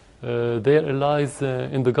their allies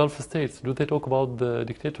in the Gulf states? Do they talk about the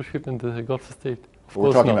dictatorship in the Gulf state?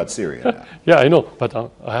 We're talking about Syria now. Yeah, I know, but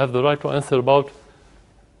I have the right to answer about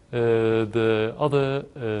the other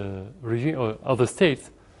regime or other states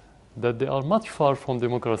that they are much far from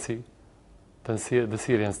democracy than the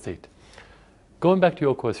Syrian state. Going back to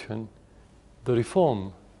your question, the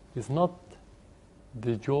reform is not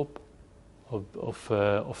the job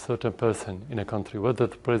of certain person in a country, whether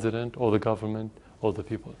the president or the government or the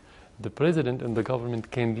people. The president and the government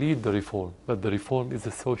can lead the reform, but the reform is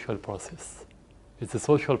a social process. It's a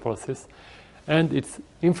social process, and it's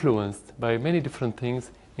influenced by many different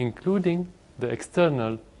things, including the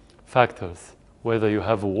external factors, whether you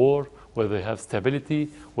have a war, whether you have stability,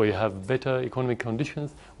 whether you have better economic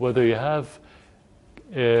conditions, whether you have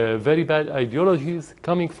very bad ideologies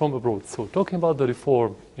coming from abroad. So talking about the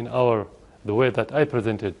reform in the way that I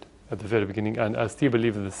presented at the very beginning, and I still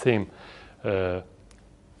believe in the same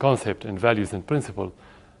concept and values and principle,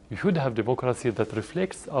 we should have democracy that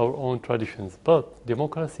reflects our own traditions. But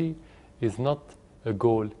democracy is not a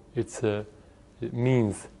goal, it's a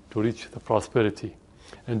means to reach the prosperity.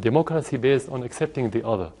 And democracy based on accepting the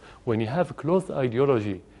other. When you have a closed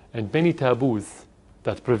ideology and many taboos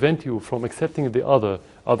that prevent you from accepting the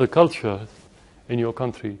other culture in your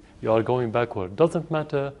country, you are going backward. Doesn't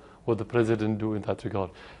matter what the president do in that regard.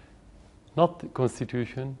 Not the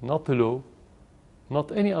constitution, not the law,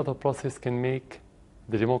 not any other process can make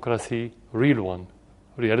the democracy real one,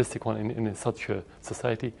 realistic one in such a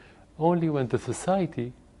society. Only when the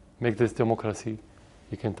society makes this democracy,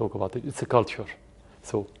 you can talk about it. It's a culture.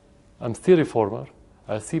 So I'm still a reformer.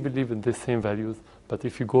 I still believe in the same values. But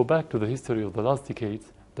if you go back to the history of the last decades,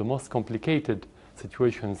 the most complicated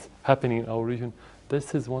situations happening in our region,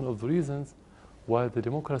 this is one of the reasons why the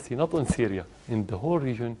democracy, not in Syria, in the whole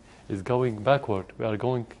region, is going backward. We are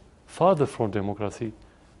going farther from democracy,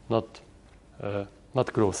 not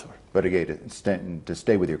closer. But again, to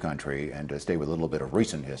stay with your country and to stay with a little bit of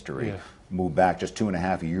recent history, move back just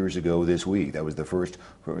 2.5 years ago this week. That was the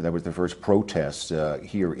first protests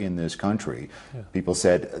here in this country. Yeah. People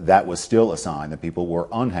said that was still a sign that people were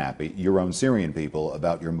unhappy, your own Syrian people,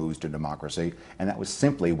 about your moves to democracy, and that was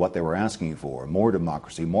simply what they were asking for: more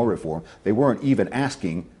democracy, more reform. They weren't even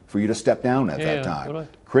asking for you to step down at that time. Right.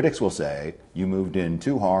 Critics will say you moved in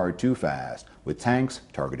too hard, too fast, with tanks,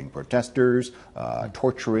 targeting protesters,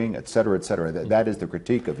 torturing, et cetera, et cetera. That is the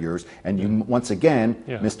critique of yours, and you once again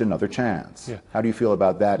missed another chance. Yeah. How do you feel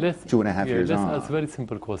about that 2.5 years on? That's a very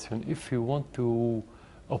simple question. If you want to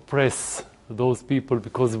oppress those people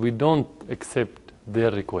because we don't accept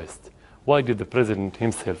their request, why did the president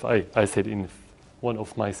himself, I said in one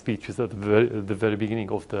of my speeches at the very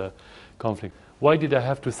beginning of the conflict, why did I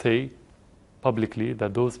have to say publicly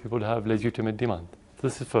that those people have legitimate demand?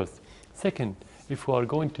 This is first. Second, if we are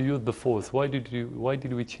going to use the force, why did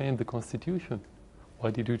we change the constitution? Why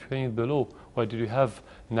did we change the law? Why did we have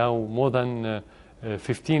now more than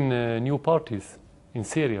 15 new parties in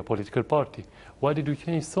Syria, political party? Why did we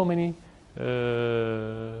change so many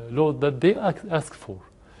laws that they asked for?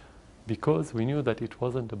 Because we knew that it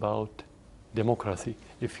wasn't about democracy.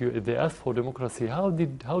 If they asked for democracy, how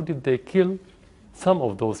did they kill some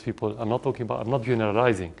of those people? I'm not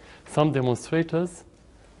generalizing. Some demonstrators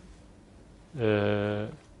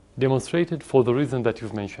demonstrated for the reason that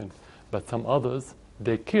you've mentioned, but some others,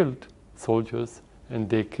 they killed soldiers and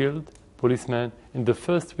they killed policemen in the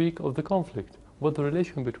first week of the conflict. What's the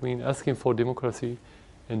relation between asking for democracy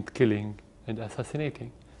and killing and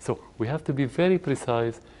assassinating? So we have to be very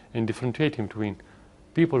precise in differentiating between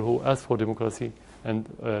people who ask for democracy and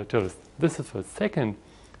terrorists. This is first. Second,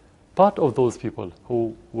 part of those people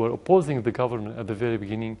who were opposing the government at the very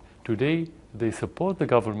beginning, today they support the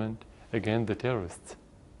government against the terrorists,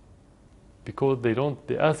 because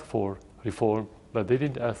they ask for reform, but they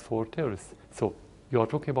didn't ask for terrorists. So you are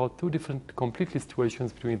talking about two different completely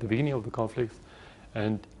situations between the beginning of the conflict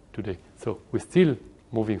and today. So we're still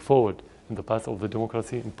moving forward in the path of the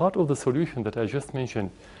democracy. And part of the solution that I just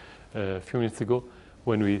mentioned a few minutes ago,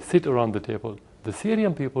 when we sit around the table, the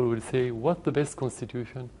Syrian people will say, what's the best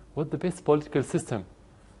constitution? What's the best political system?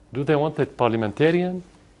 Do they want it parliamentarian,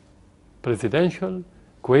 presidential,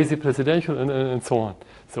 quasi-presidential, and so on?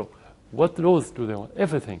 So what laws do they want?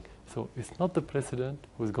 Everything. So it's not the president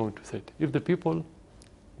who's going to set. If the people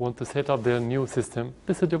want to set up their new system,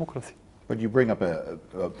 this is democracy. But you bring up a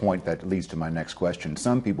point that leads to my next question.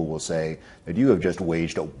 Some people will say that you have just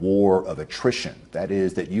waged a war of attrition. That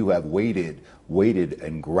is, that you have waited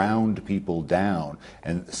and ground people down.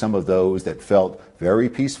 And some of those that felt very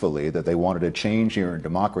peacefully that they wanted a change here in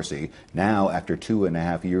democracy, now after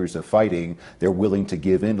 2.5 years of fighting, they're willing to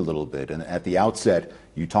give in a little bit. And at the outset,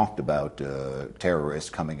 you talked about terrorists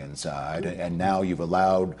coming inside, and now you've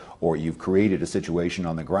allowed or you've created a situation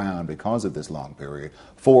on the ground because of this long period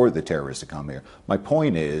for the terrorists to come here. My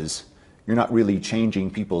point is, you're not really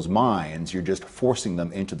changing people's minds, you're just forcing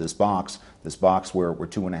them into this box where we're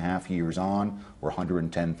 2.5 years on, we're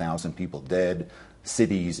 110,000 people dead,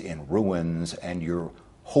 cities in ruins, and you're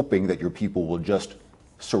hoping that your people will just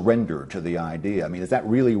surrender to the idea. I mean, is that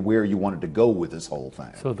really where you wanted to go with this whole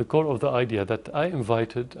thing? So the core of the idea that I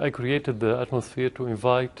created the atmosphere to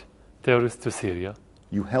invite terrorists to Syria.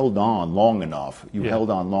 You held on long enough. You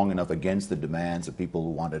held on long enough against the demands of people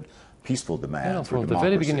who wanted peaceful demands for from democracy. the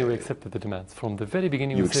very beginning we accepted the demands. From the very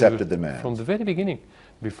beginning you we accepted the demands. From the very beginning,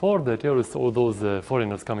 before the terrorists, all those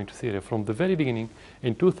foreigners coming to Syria, from the very beginning,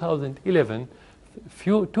 in 2011,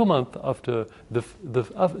 2 months after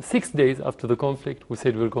 6 days after the conflict, we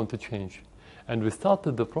said we're going to change, and we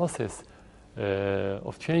started the process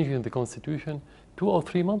of changing the constitution 2 or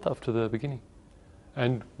 3 months after the beginning,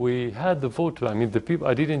 and we had the vote. I mean, the people.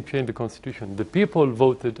 I didn't change the constitution. The people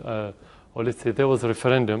voted, or let's say there was a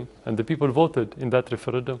referendum, and the people voted in that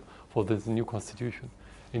referendum for this new constitution.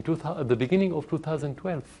 At the beginning of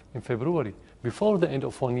 2012, in February, before the end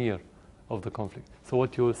of 1 year of the conflict. So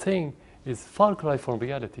what you're saying is far cry from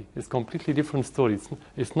reality. It's completely different story.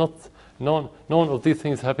 It's not none of these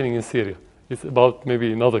things happening in Syria. It's about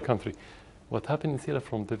maybe another country. What happened in Syria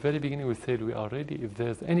from the very beginning, we said we are ready. If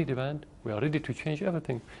there's any demand, we are ready to change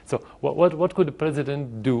everything. So what could the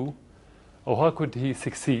president do, or how could he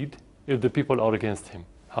succeed if the people are against him?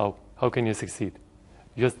 How can he succeed?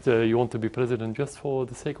 Just you want to be president just for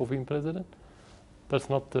the sake of being president? That's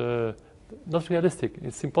not realistic.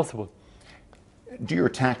 It's impossible. Do your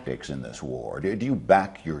tactics in this war, do you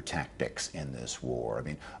back your tactics in this war? I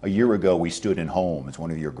mean, a year ago we stood in Homs,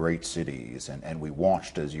 one of your great cities, and we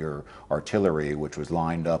watched as your artillery, which was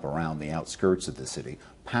lined up around the outskirts of the city,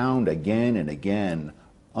 pound again and again,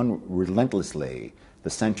 relentlessly, the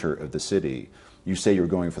center of the city. You say you're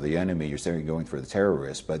going for the enemy, you say you're going for the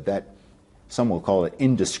terrorists, but that, some will call it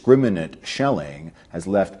indiscriminate shelling, has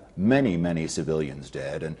left many, many civilians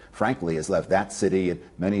dead, and frankly has left that city and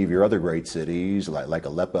many of your other great cities, like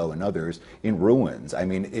Aleppo and others, in ruins. I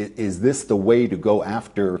mean, is this the way to go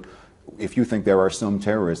after, if you think there are some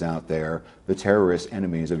terrorists out there, the terrorist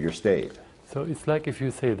enemies of your state? So it's like if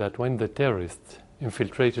you say that when the terrorists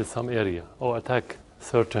infiltrated some area or attack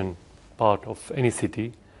certain part of any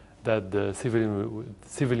city, that the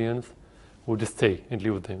civilians would stay and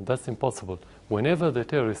live with them. That's impossible. Whenever the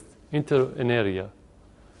terrorists enter an area,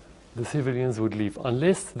 the civilians would leave,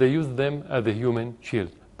 unless they use them as a human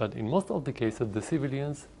shield. But in most of the cases, the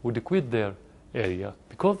civilians would quit their area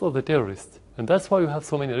because of the terrorists. And that's why you have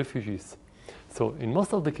so many refugees. So in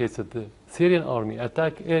most of the cases, the Syrian army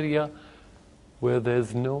attack area where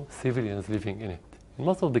there's no civilians living in it. In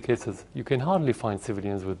most of the cases, you can hardly find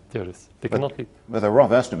civilians with terrorists. They cannot live. With a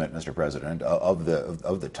rough estimate, Mr. President, of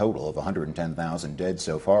the total of 110,000 dead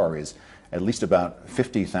so far is at least about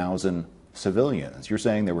 50,000 civilians. You're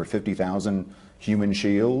saying there were 50,000 human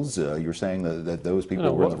shields? You're saying that those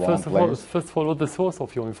people were in the wrong place? First of all, what's the source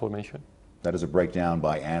of your information? That is a breakdown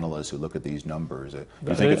by analysts who look at these numbers. Do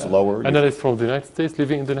you think it's lower? Analysts from the United States,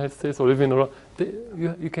 living in the United States or living around,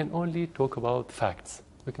 you can only talk about facts.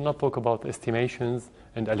 We cannot talk about estimations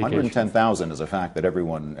and allegations. 110,000 is a fact that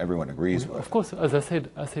everyone agrees with. Of course, as I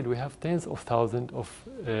said, we have tens of thousands of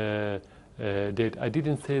dead. I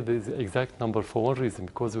didn't say the exact number for one reason,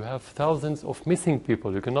 because we have thousands of missing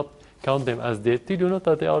people. You cannot count them as dead. Did you know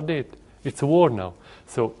that they are dead? It's a war now.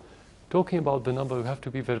 So talking about the number, we have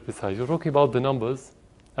to be very precise. You're talking about the numbers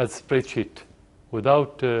as spreadsheet,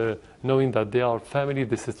 without knowing that they are family.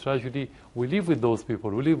 This is tragedy. We live with those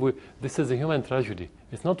people. This is a human tragedy.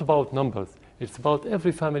 It's not about numbers. It's about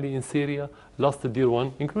every family in Syria lost a dear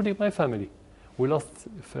one, including my family. We lost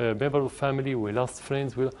a member of family. We lost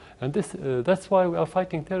friends. And that's why we are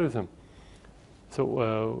fighting terrorism.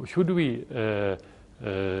 So should we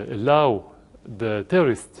allow the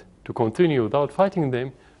terrorists to continue without fighting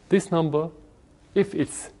them? This number, if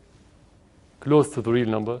it's close to the real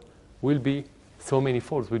number, will be so many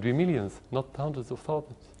folds, will be millions, not hundreds of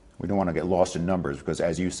thousands. We don't want to get lost in numbers because,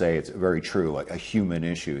 as you say, it's very true, a human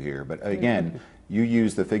issue here. But again, you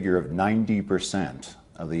use the figure of 90%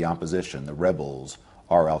 of the opposition, the rebels,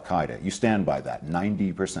 are Al-Qaeda. You stand by that,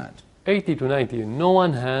 90%. 80 to 90, no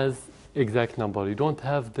one has exact number. You don't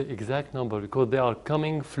have the exact number because they are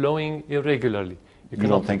coming, flowing irregularly. You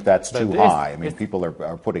don't think that's too high? I mean, people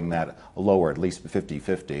are putting that lower, at least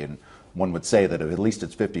 50-50, and one would say that if at least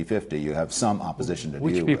it's 50-50, you have some opposition to deal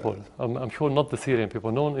with. Which people? I'm sure not the Syrian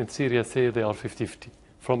people. No one in Syria say they are 50-50.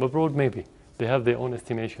 From abroad, maybe. They have their own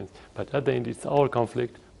estimations. But at the end, it's our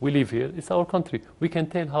conflict. We live here. It's our country. We can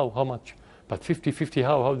tell how much. But 50-50,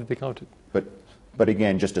 how did they count it? But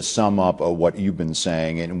again, just to sum up what you've been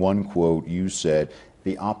saying, in one quote you said,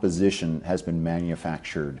 the opposition has been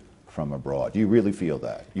manufactured from abroad. Do you really feel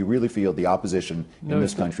that? You really feel the opposition in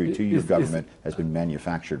this country to your government has been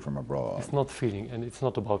manufactured from abroad? It's not feeling, and it's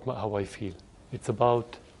not about how I feel. It's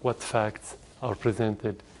about what facts are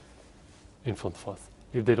presented in front of us.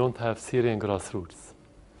 If they don't have Syrian grassroots,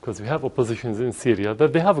 because we have oppositions in Syria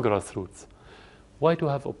that they have grassroots. Why to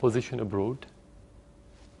have opposition abroad?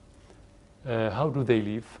 How do they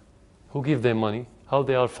live? Who give them money? How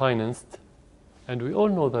they are financed? And we all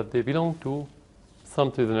know that they belong to some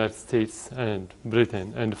to the United States and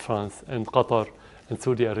Britain and France and Qatar and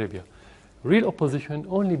Saudi Arabia. Real opposition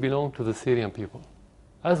only belongs to the Syrian people.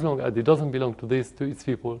 As long as it doesn't belong to its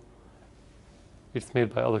people, it's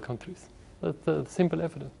made by other countries. That's simple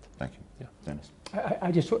evidence. Thank you. Yeah. Dennis?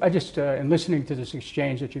 I just in listening to this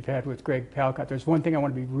exchange that you've had with Greg Palkot, there's one thing I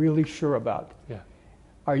want to be really sure about. Yeah.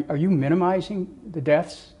 Are you minimizing the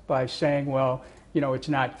deaths by saying, well, you know, it's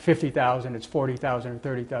not 50,000, it's 40,000 or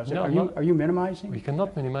 30,000? No, are you minimizing? We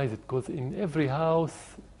cannot minimize it because in every house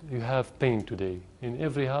you have pain today. In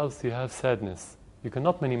every house you have sadness. You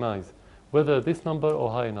cannot minimize whether this number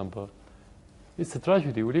or higher number. It's a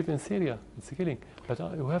tragedy. We live in Syria. It's a killing. But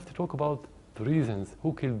we have to talk about the reasons.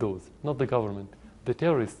 Who killed those? Not the government. The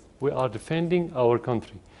terrorists. We are defending our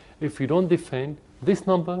country. If we don't defend, this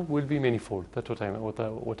number will be manifold. That's what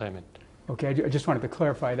I meant. Okay, I just wanted to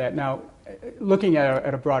clarify that. Now, looking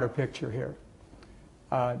at a broader picture here,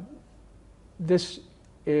 this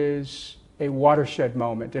is a watershed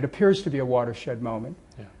moment. It appears to be a watershed moment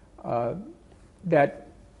that,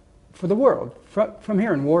 for the world, from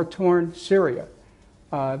here in war-torn Syria,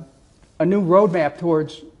 a new roadmap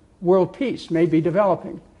towards world peace may be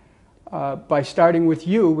developing by starting with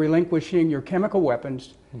you relinquishing your chemical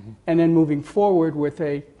weapons and then moving forward with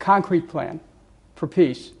a concrete plan for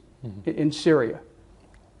peace in Syria.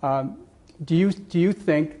 Do you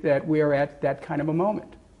think that we are at that kind of a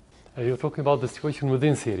moment? You're talking about the situation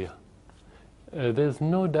within Syria. There's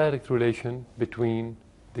no direct relation between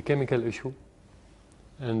the chemical issue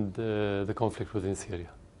and the conflict within Syria.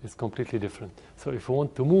 It's completely different. So if we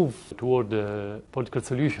want to move toward a political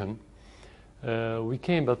solution, we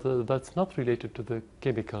can, but that's not related to the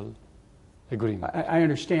chemical agreement. I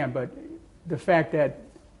understand, but the fact that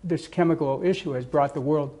this chemical issue has brought the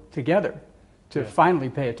world together to finally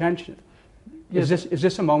pay attention. Yes. Is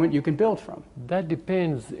this a moment you can build from? That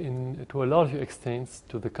depends to a large extent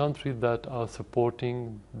to the countries that are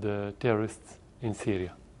supporting the terrorists in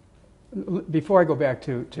Syria. Before I go back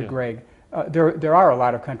to Greg, there are a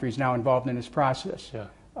lot of countries now involved in this process.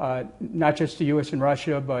 Yeah. Not just the U.S. and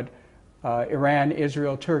Russia, but Iran,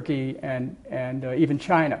 Israel, Turkey, and even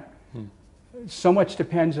China. So much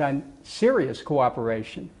depends on Syria's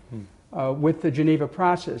cooperation with the Geneva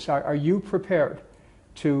process. Are you prepared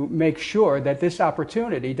to make sure that this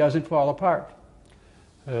opportunity doesn't fall apart?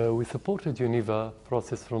 We supported Geneva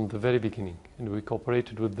process from the very beginning, and we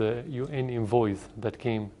cooperated with the UN envoys that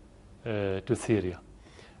came to Syria.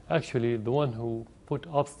 Actually, the one who put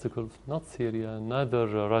obstacles, not Syria, neither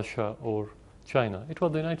Russia or China, it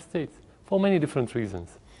was the United States, for many different reasons.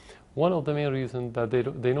 One of the main reasons that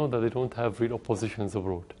they know that they don't have real oppositions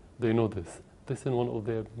abroad. They know this. This is one of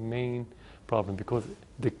their main problems, because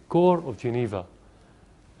the core of Geneva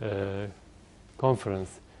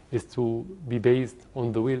conference is to be based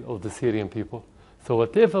on the will of the Syrian people. So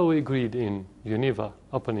whatever we agreed in Geneva,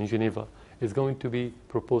 in Geneva, is going to be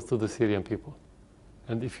proposed to the Syrian people.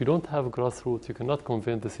 And if you don't have grassroots, you cannot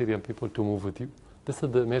convince the Syrian people to move with you. This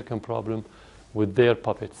is the American problem with their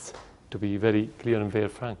puppets, to be very clear and very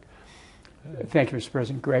frank. Thank you, Mr.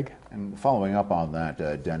 President. Greg? And following up on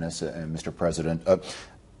that, Dennis and Mr. President,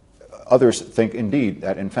 others think indeed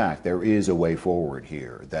that in fact there is a way forward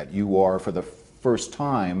here, that you are for the first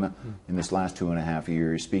time in this last 2.5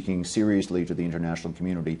 years speaking seriously to the international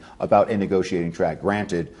community about a negotiating track,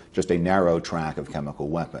 granted just a narrow track of chemical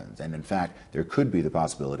weapons. And in fact, there could be the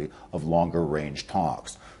possibility of longer range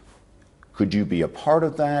talks. Could you be a part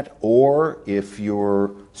of that? Or if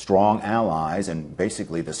your strong allies and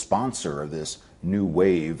basically the sponsor of this new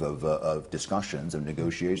wave of discussions, of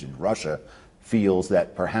negotiations, Russia, feels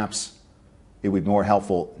that perhaps it would be more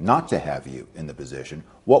helpful not to have you in the position,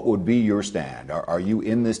 what would be your stand? Are you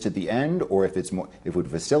in this to the end, or if it's more, if it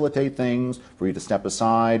would facilitate things for you to step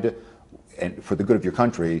aside and for the good of your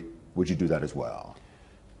country, would you do that as well?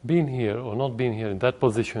 Being here or not being here in that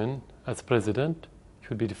position as president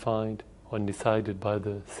should be defined and decided by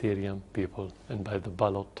the Syrian people and by the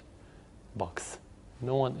ballot box.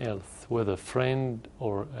 No one else, whether friend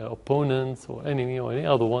or opponents or enemy or any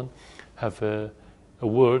other one, have a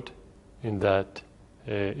word in that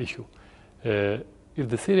issue. If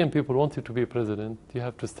the Syrian people want you to be president, you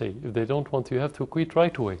have to stay. If they don't want you, you have to quit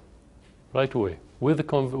right away, with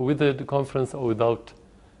the conference or without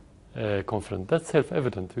conference. That's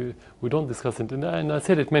self-evident. We don't discuss it, and I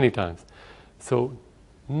said it many times. So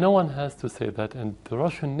no one has to say that, and the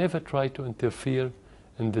Russians never try to interfere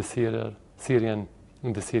in the Syrian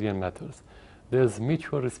matters. There's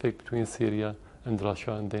mutual respect between Syria and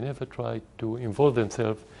Russia, and they never try to involve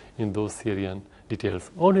themselves in those Syrian details.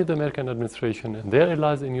 Only the American administration and their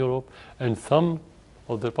allies in Europe and some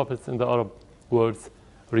of their puppets in the Arab world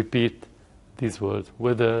repeat these words,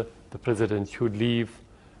 whether the president should leave,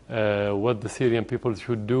 what the Syrian people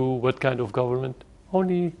should do, what kind of government.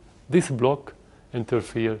 Only this bloc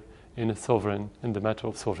interfere in the matter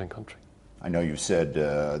of sovereign country. I know you said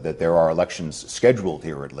that there are elections scheduled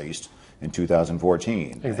here, at least, in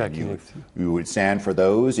 2014. Exactly. You would stand for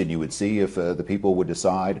those, and you would see if the people would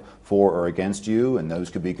decide for or against you, and those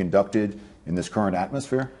could be conducted in this current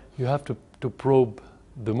atmosphere? You have to probe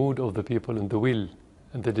the mood of the people and the will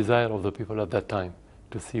and the desire of the people at that time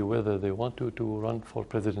to see whether they want to run for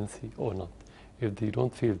presidency or not. If they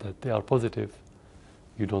don't feel that they are positive,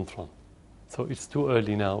 you don't run. So it's too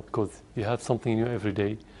early now, because you have something new every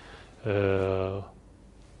day.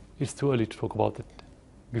 It's too early to talk about it.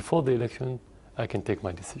 Before the election, I can take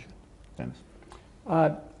my decision.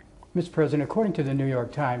 Mr. President, according to the New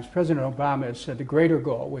York Times, President Obama has said the greater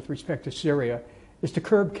goal with respect to Syria is to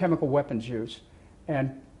curb chemical weapons use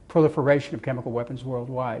and proliferation of chemical weapons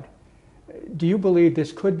worldwide. Do you believe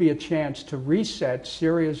this could be a chance to reset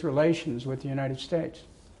Syria's relations with the United States?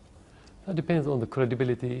 That depends on the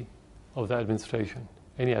credibility of the administration,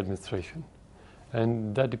 any administration.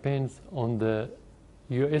 And that depends on the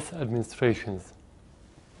U.S. administration's.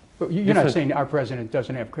 But you're not saying our president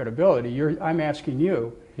doesn't have credibility. I'm asking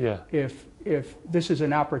you if this is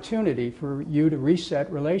an opportunity for you to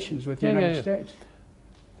reset relations with the United States.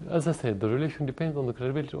 As I said, the relation depends on the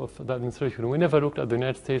credibility of the administration. We never looked at the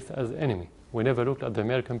United States as enemy. We never looked at the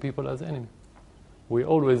American people as enemy. We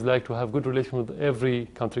always like to have good relations with every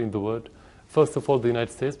country in the world. First of all, the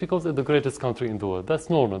United States, because it's the greatest country in the world. That's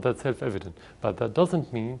normal, that's self-evident. But that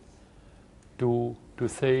doesn't mean to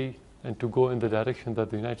say and to go in the direction that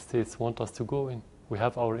the United States want us to go in. We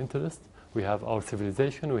have our interests, we have our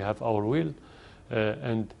civilization, we have our will,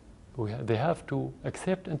 and they have to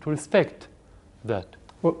accept and to respect that.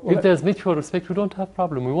 If there's mutual respect, we don't have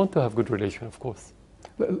problem. We want to have good relation, of course.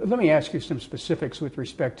 Let me ask you some specifics with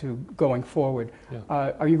respect to going forward.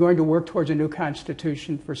 Are you going to work towards a new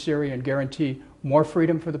constitution for Syria and guarantee more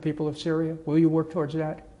freedom for the people of Syria? Will you work towards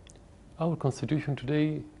that? Our constitution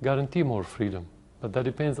today guarantees more freedom, but that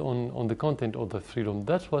depends on the content of the freedom.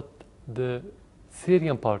 That's what the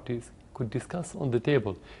Syrian parties could discuss on the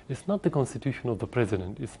table. It's not the constitution of the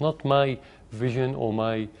president. It's not my vision or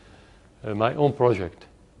my own project.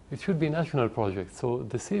 It should be a national project. So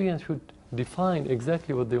the Syrians should define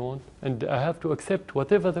exactly what they want, and I have to accept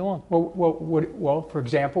whatever they want. Well, for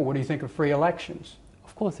example, what do you think of free elections?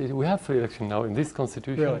 Of course, we have free elections now in this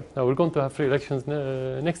constitution. Really? Now we're going to have free elections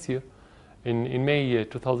next year, in May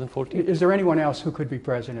 2014. Is there anyone else who could be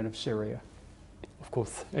president of Syria? Of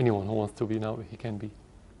course, anyone who wants to be now, he can be.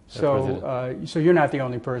 So you're not the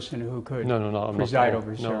only person who could preside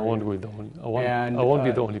over Syria? No, I won't be the only. I won't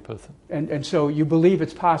be the only person. And so you believe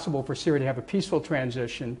it's possible for Syria to have a peaceful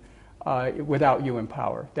transition without you in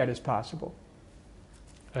power? That is possible.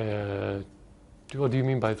 What do you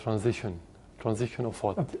mean by transition? Transition of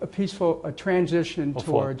what? A transition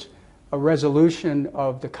towards a resolution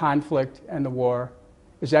of the conflict and the war.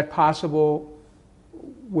 Is that possible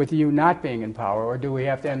with you not being in power, or do we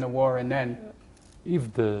have to end the war and then?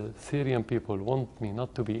 If the Syrian people want me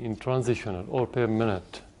not to be in transitional or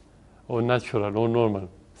permanent or natural or normal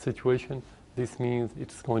situation, this means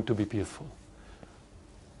it's going to be peaceful.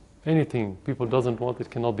 anything people doesn't want, it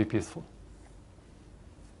cannot be peaceful.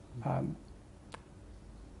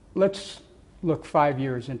 Let's look 5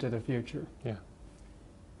 years into the future. Yeah.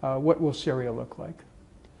 What will Syria look like?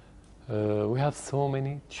 We have so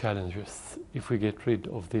many challenges if we get rid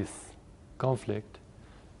of this conflict.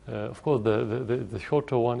 Of course, the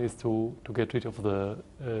shorter one is to get rid of the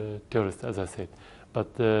terrorists, as I said.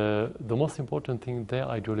 But the most important thing, their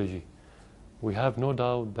ideology. We have no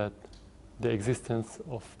doubt that the existence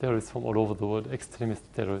of terrorists from all over the world, extremist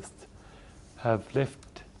terrorists, have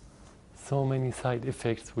left so many side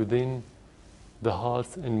effects within the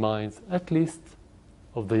hearts and minds, at least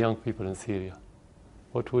of the young people in Syria.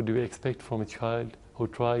 What would you expect from a child who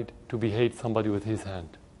tried to behead somebody with his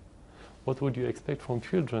hand? What would you expect from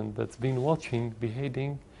children that's been watching,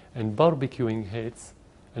 beheading, and barbecuing heads,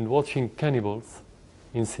 and watching cannibals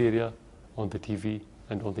in Syria on the TV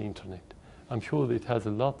and on the internet? I'm sure that it has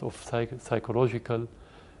a lot of psychological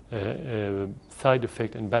side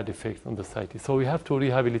effects and bad effects on the society. So we have to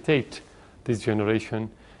rehabilitate this generation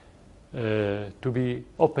to be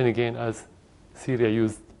open again as Syria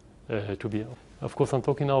used to be. Of course, I'm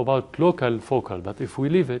talking now about local focal, but if we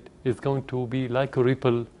leave it, it's going to be like a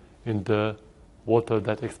ripple in the water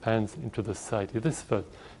that expands into the society. This is first.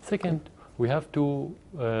 Second, we have to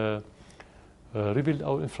rebuild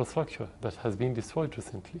our infrastructure that has been destroyed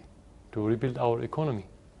recently, to rebuild our economy.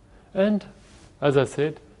 And, as I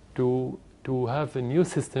said, to have a new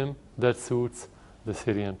system that suits the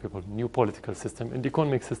Syrian people, new political system and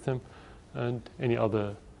economic system, and any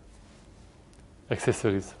other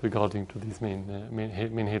accessories regarding to these main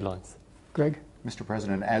headlines. Greg? Mr.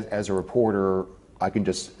 President, as a reporter, I can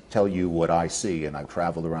just tell you what I see, and I've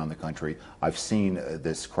traveled around the country. I've seen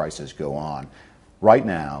this crisis go on. Right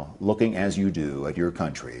now, looking as you do at your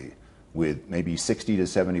country, with maybe 60 to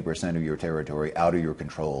 70% of your territory out of your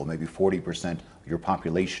control, maybe 40% of your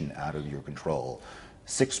population out of your control,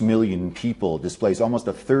 6 million people displaced, almost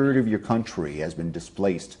a third of your country has been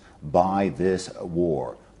displaced by this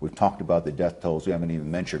war. We've talked about the death tolls. We haven't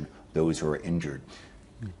even mentioned those who are injured.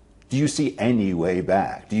 Do you see any way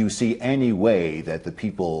back? Do you see any way that the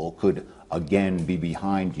people could again be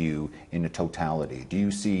behind you in a totality? Do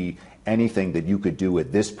you see anything that you could do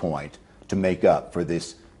at this point to make up for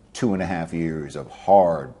this 2.5 years of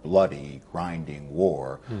hard, bloody, grinding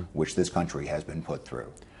war which this country has been put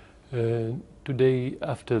through? Today,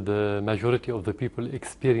 after the majority of the people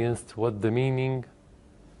experienced what the meaning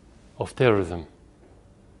of terrorism,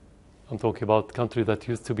 I'm talking about a country that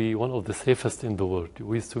used to be one of the safest in the world.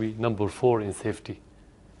 We used to be number 4 in safety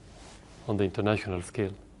on the international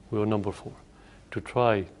scale. We were number 4. To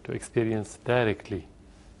try to experience directly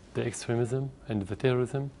the extremism and the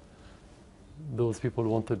terrorism, those people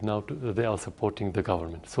wanted now they are supporting the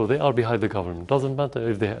government. So they are behind the government. Doesn't matter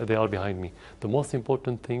if they are behind me. The most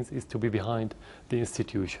important thing is to be behind the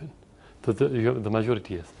institution. The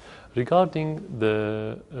majority is. Regarding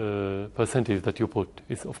the percentage that you put,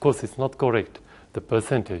 of course it's not correct, the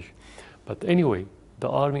percentage. But anyway, the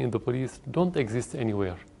army and the police don't exist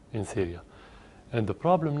anywhere in Syria. And the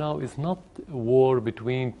problem now is not a war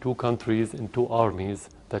between two countries and two armies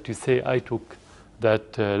that you say, I took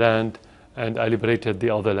that land and I liberated the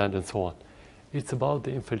other land and so on. It's about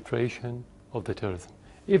the infiltration of the terrorism.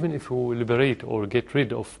 Even if we liberate or get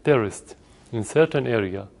rid of terrorists in certain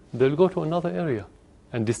area, they'll go to another area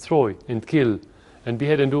and destroy and kill and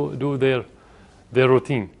behead and do their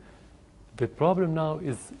routine. The problem now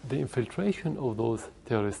is the infiltration of those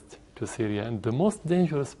terrorists to Syria, and the most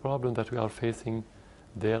dangerous problem that we are facing,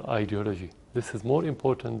 their ideology. This is more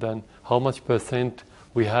important than how much percent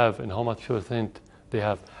we have and how much percent they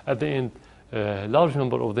have. At the end, a large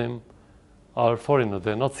number of them are foreigners,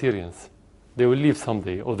 they're not Syrians. They will leave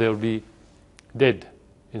someday or they'll be dead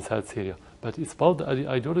inside Syria. But it's about the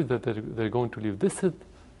ideology that they're going to leave. This is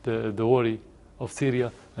the worry of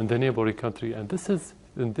Syria and the neighboring country, and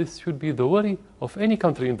this should be the worry of any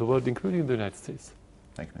country in the world, including the United States.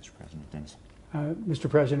 Thank you, Mr. President. Dennis. Mr.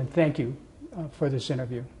 President, thank you for this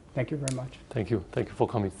interview. Thank you very much. Thank you. Thank you for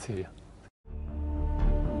coming to Syria.